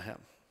Bethlehem.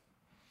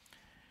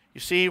 You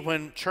see,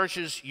 when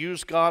churches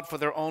use God for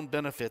their own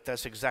benefit,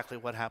 that's exactly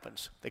what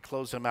happens. They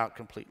close them out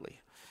completely.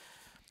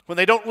 When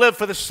they don't live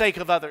for the sake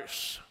of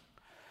others,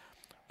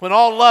 when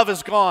all love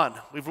is gone,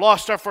 we've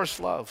lost our first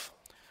love.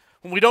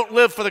 When we don't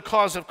live for the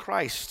cause of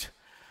Christ,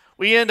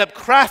 we end up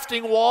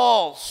crafting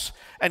walls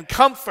and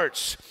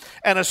comforts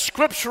and a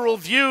scriptural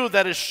view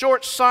that is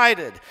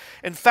short-sighted.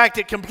 In fact,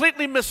 it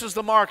completely misses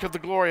the mark of the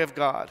glory of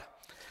God.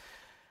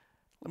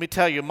 Let me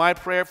tell you, my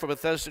prayer for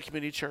Bethesda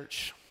Community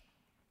Church,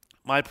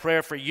 my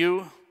prayer for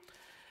you,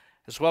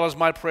 as well as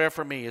my prayer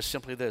for me, is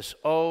simply this: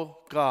 oh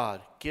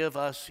God, give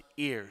us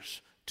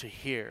ears to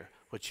hear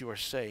what you are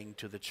saying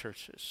to the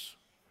churches.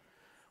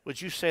 Would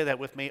you say that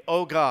with me?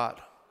 Oh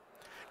God,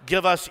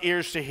 give us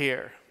ears to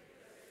hear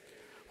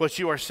what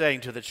you are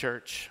saying to the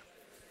church.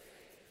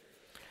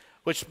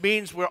 Which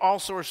means we're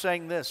also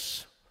saying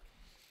this: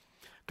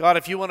 God,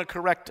 if you want to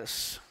correct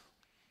us,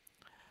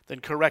 then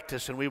correct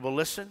us, and we will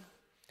listen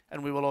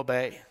and we will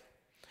obey.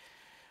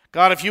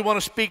 God, if you want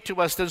to speak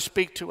to us, then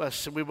speak to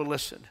us and we will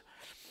listen.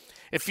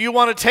 If you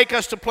want to take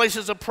us to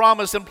places of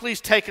promise, then please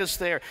take us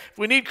there. If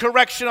we need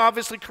correction,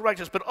 obviously correct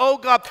us. But oh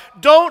God,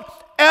 don't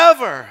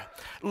ever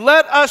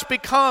let us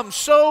become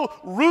so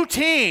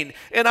routine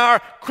in our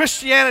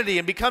Christianity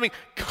and becoming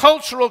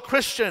cultural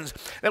Christians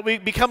that we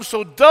become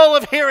so dull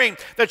of hearing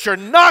that you're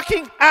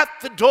knocking at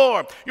the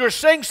door. You're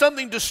saying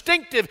something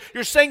distinctive.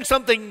 You're saying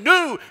something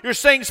new. You're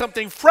saying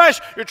something fresh.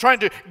 You're trying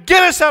to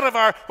get us out of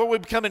where we're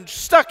becoming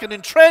stuck and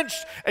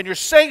entrenched, and you're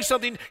saying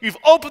something. You've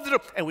opened the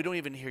door, and we don't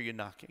even hear you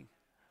knocking.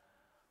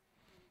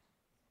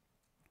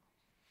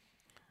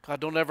 God,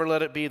 don't ever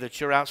let it be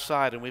that you're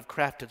outside and we've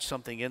crafted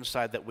something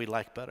inside that we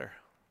like better.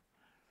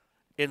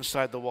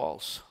 Inside the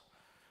walls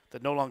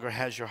that no longer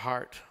has your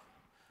heart,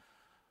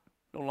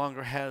 no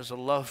longer has a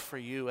love for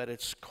you at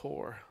its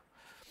core,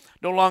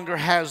 no longer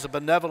has the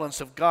benevolence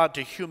of God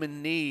to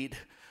human need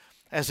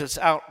as its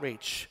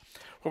outreach,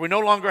 where we no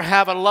longer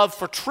have a love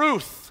for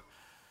truth,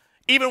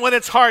 even when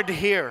it's hard to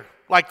hear,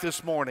 like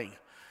this morning,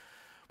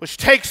 which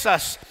takes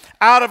us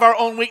out of our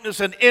own weakness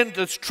and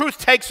into truth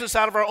takes us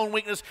out of our own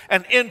weakness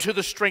and into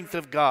the strength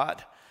of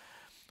God.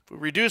 If we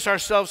reduce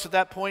ourselves to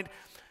that point,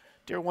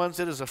 dear ones,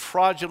 it is a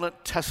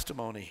fraudulent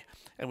testimony,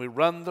 and we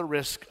run the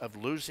risk of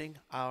losing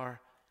our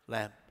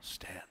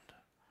lampstand.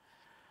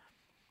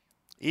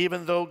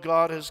 Even though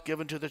God has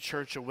given to the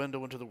church a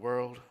window into the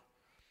world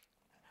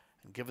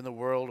and given the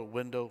world a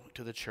window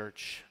to the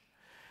church,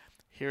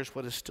 here's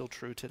what is still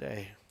true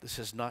today. This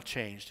has not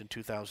changed in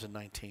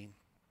 2019.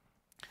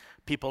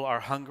 People are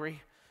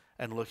hungry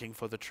and looking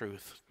for the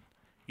truth.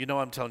 You know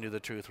I'm telling you the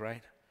truth,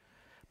 right?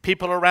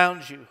 People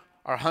around you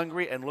are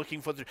hungry and looking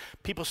for the truth.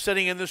 People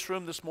sitting in this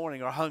room this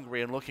morning are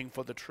hungry and looking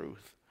for the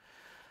truth.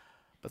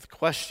 But the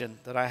question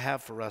that I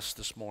have for us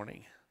this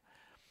morning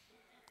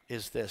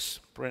is this.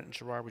 Brent and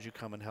Gerard, would you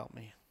come and help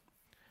me?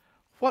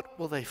 What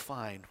will they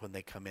find when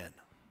they come in?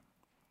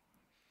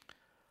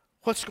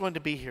 What's going to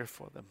be here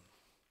for them?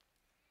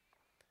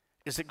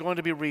 Is it going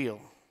to be real?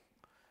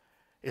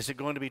 Is it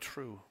going to be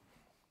true?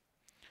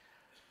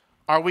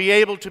 Are we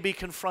able to be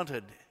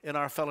confronted in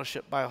our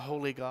fellowship by a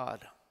holy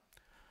God?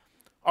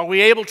 Are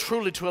we able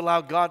truly to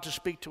allow God to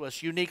speak to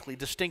us uniquely,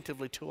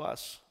 distinctively to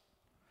us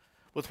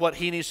with what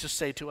He needs to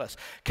say to us?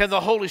 Can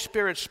the Holy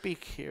Spirit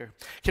speak here?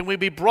 Can we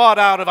be brought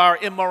out of our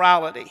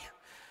immorality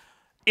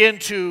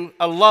into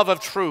a love of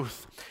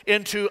truth,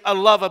 into a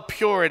love of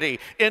purity,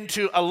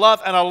 into a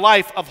love and a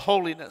life of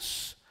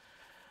holiness?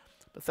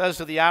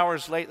 Bethesda, the hour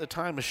is late, the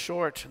time is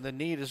short, and the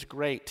need is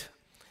great.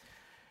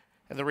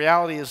 And the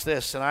reality is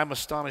this, and I'm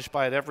astonished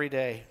by it every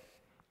day.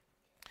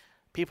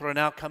 People are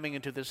now coming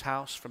into this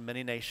house from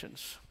many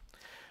nations.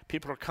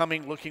 People are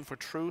coming looking for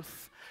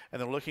truth, and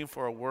they're looking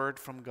for a word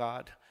from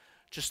God.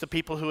 Just the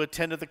people who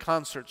attended the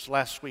concerts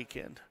last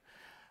weekend,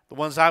 the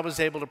ones I was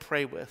able to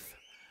pray with.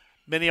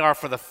 Many are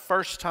for the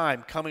first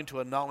time coming to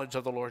a knowledge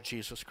of the Lord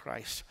Jesus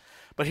Christ.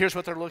 But here's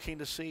what they're looking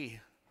to see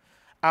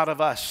out of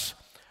us.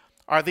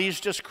 Are these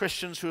just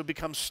Christians who have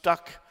become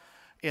stuck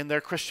in their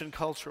Christian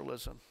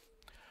culturalism?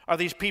 Are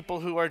these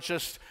people who are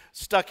just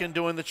stuck in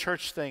doing the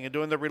church thing and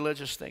doing the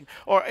religious thing?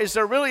 Or is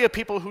there really a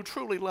people who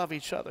truly love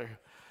each other?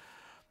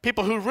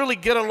 People who really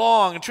get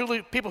along and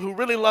truly people who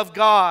really love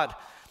God?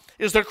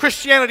 Is their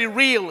Christianity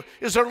real?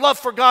 Is their love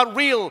for God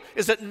real?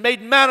 Is it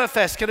made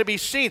manifest? Can it be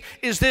seen?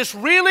 Is this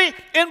really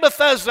in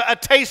Bethesda a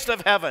taste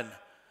of heaven?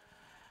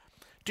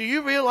 Do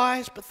you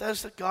realize,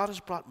 Bethesda, God has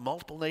brought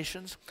multiple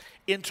nations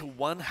into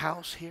one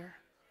house here?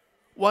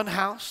 One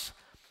house?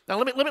 Now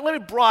let me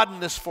broaden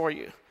this for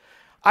you.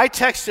 I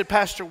texted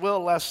Pastor Will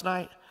last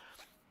night.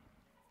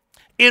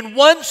 In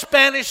one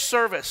Spanish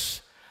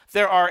service,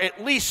 there are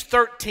at least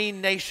 13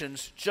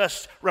 nations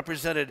just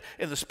represented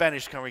in the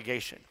Spanish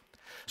congregation.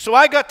 So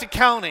I got to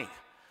counting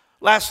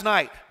last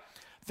night.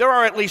 There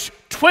are at least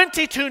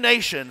 22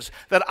 nations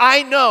that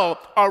I know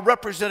are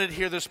represented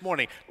here this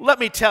morning. Let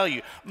me tell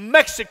you,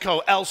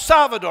 Mexico, El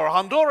Salvador,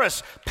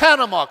 Honduras,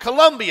 Panama,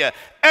 Colombia,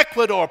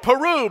 Ecuador,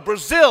 Peru,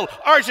 Brazil,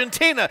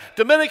 Argentina,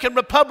 Dominican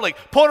Republic,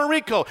 Puerto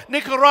Rico,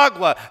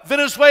 Nicaragua,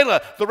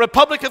 Venezuela, the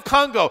Republic of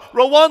Congo,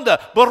 Rwanda,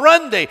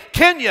 Burundi,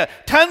 Kenya,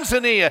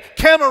 Tanzania,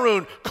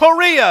 Cameroon,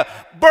 Korea,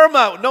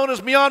 Burma, known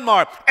as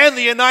Myanmar, and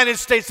the United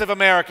States of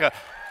America,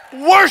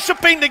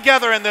 worshiping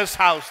together in this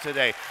house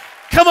today.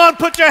 Come on,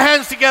 put your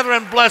hands together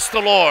and bless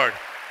the Lord.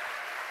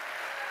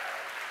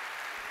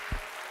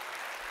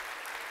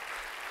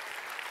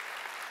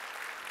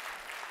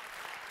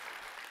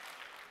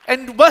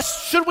 And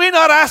should we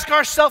not ask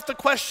ourselves the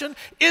question,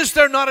 is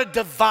there not a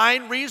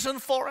divine reason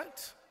for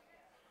it?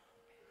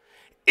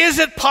 Is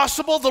it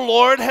possible the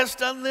Lord has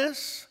done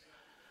this?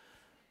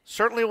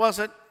 Certainly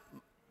wasn't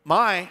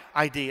my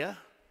idea.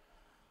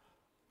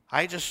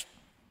 I just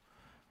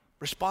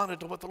responded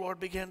to what the Lord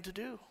began to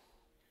do.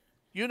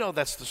 You know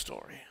that's the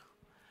story.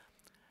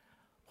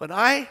 When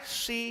I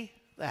see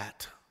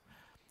that,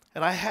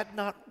 and I had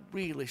not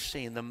really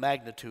seen the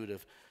magnitude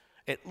of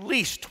at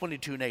least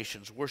 22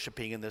 nations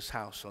worshiping in this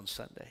house on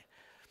Sunday,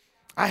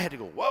 I had to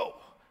go, whoa.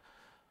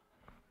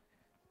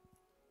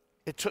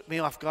 It took me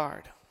off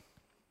guard.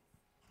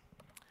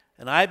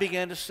 And I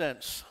began to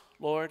sense,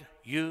 Lord,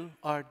 you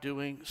are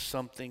doing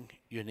something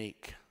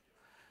unique.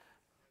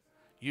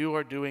 You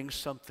are doing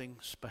something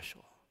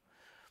special.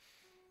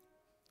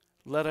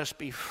 Let us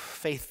be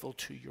faithful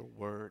to your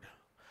word,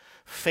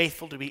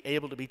 faithful to be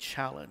able to be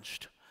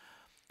challenged.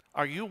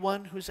 Are you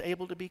one who's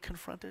able to be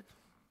confronted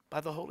by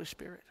the Holy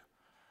Spirit?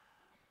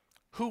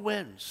 Who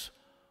wins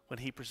when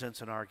he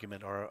presents an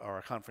argument or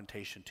a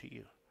confrontation to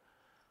you?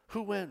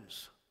 Who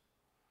wins?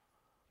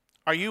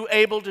 Are you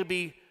able to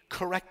be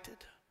corrected?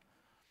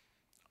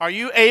 Are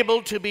you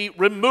able to be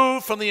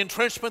removed from the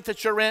entrenchment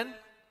that you're in?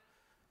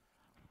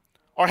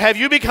 Or have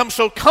you become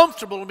so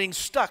comfortable in being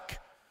stuck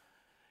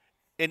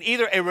in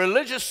either a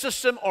religious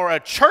system or a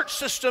church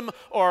system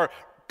or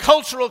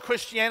cultural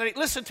Christianity?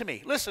 Listen to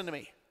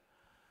me.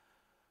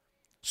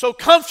 So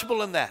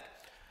comfortable in that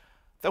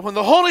when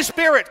the Holy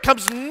Spirit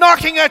comes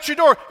knocking at your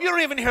door, you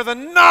don't even hear the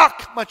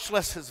knock, much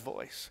less his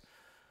voice.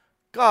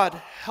 God,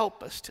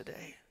 help us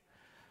today.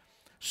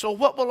 So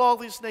what will all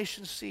these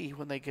nations see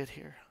when they get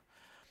here?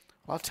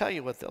 Well, I'll tell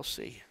you what they'll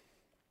see.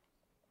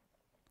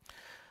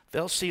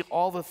 They'll see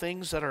all the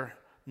things that are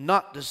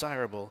not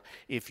desirable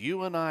if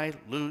you and I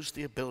lose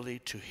the ability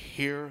to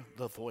hear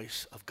the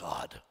voice of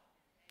God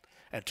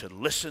and to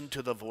listen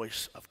to the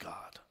voice of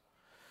God.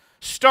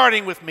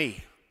 Starting with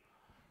me.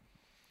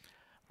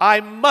 I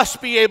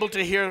must be able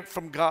to hear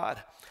from God.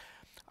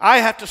 I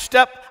have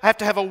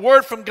to have a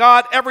word from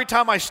God every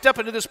time I step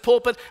into this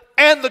pulpit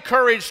and the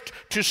courage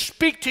to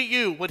speak to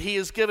you what he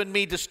has given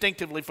me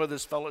distinctively for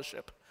this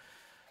fellowship.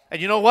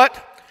 And you know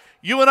what?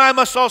 You and I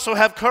must also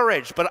have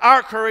courage, but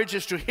our courage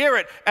is to hear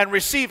it and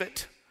receive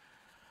it.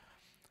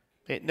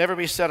 May it never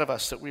be said of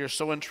us that we are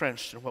so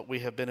entrenched in what we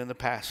have been in the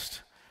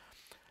past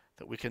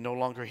that we can no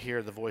longer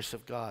hear the voice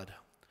of God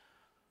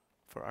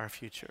for our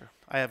future.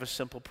 I have a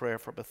simple prayer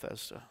for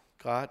Bethesda.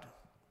 God,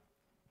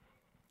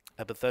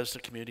 at Bethesda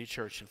Community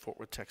Church in Fort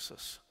Worth,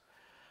 Texas,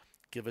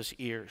 give us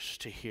ears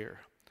to hear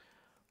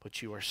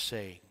what you are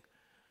saying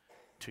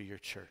to your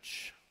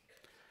church.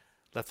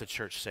 Let the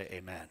church say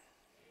amen.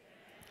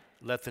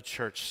 Let the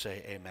church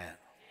say amen.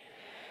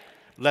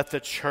 Let the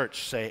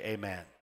church say amen.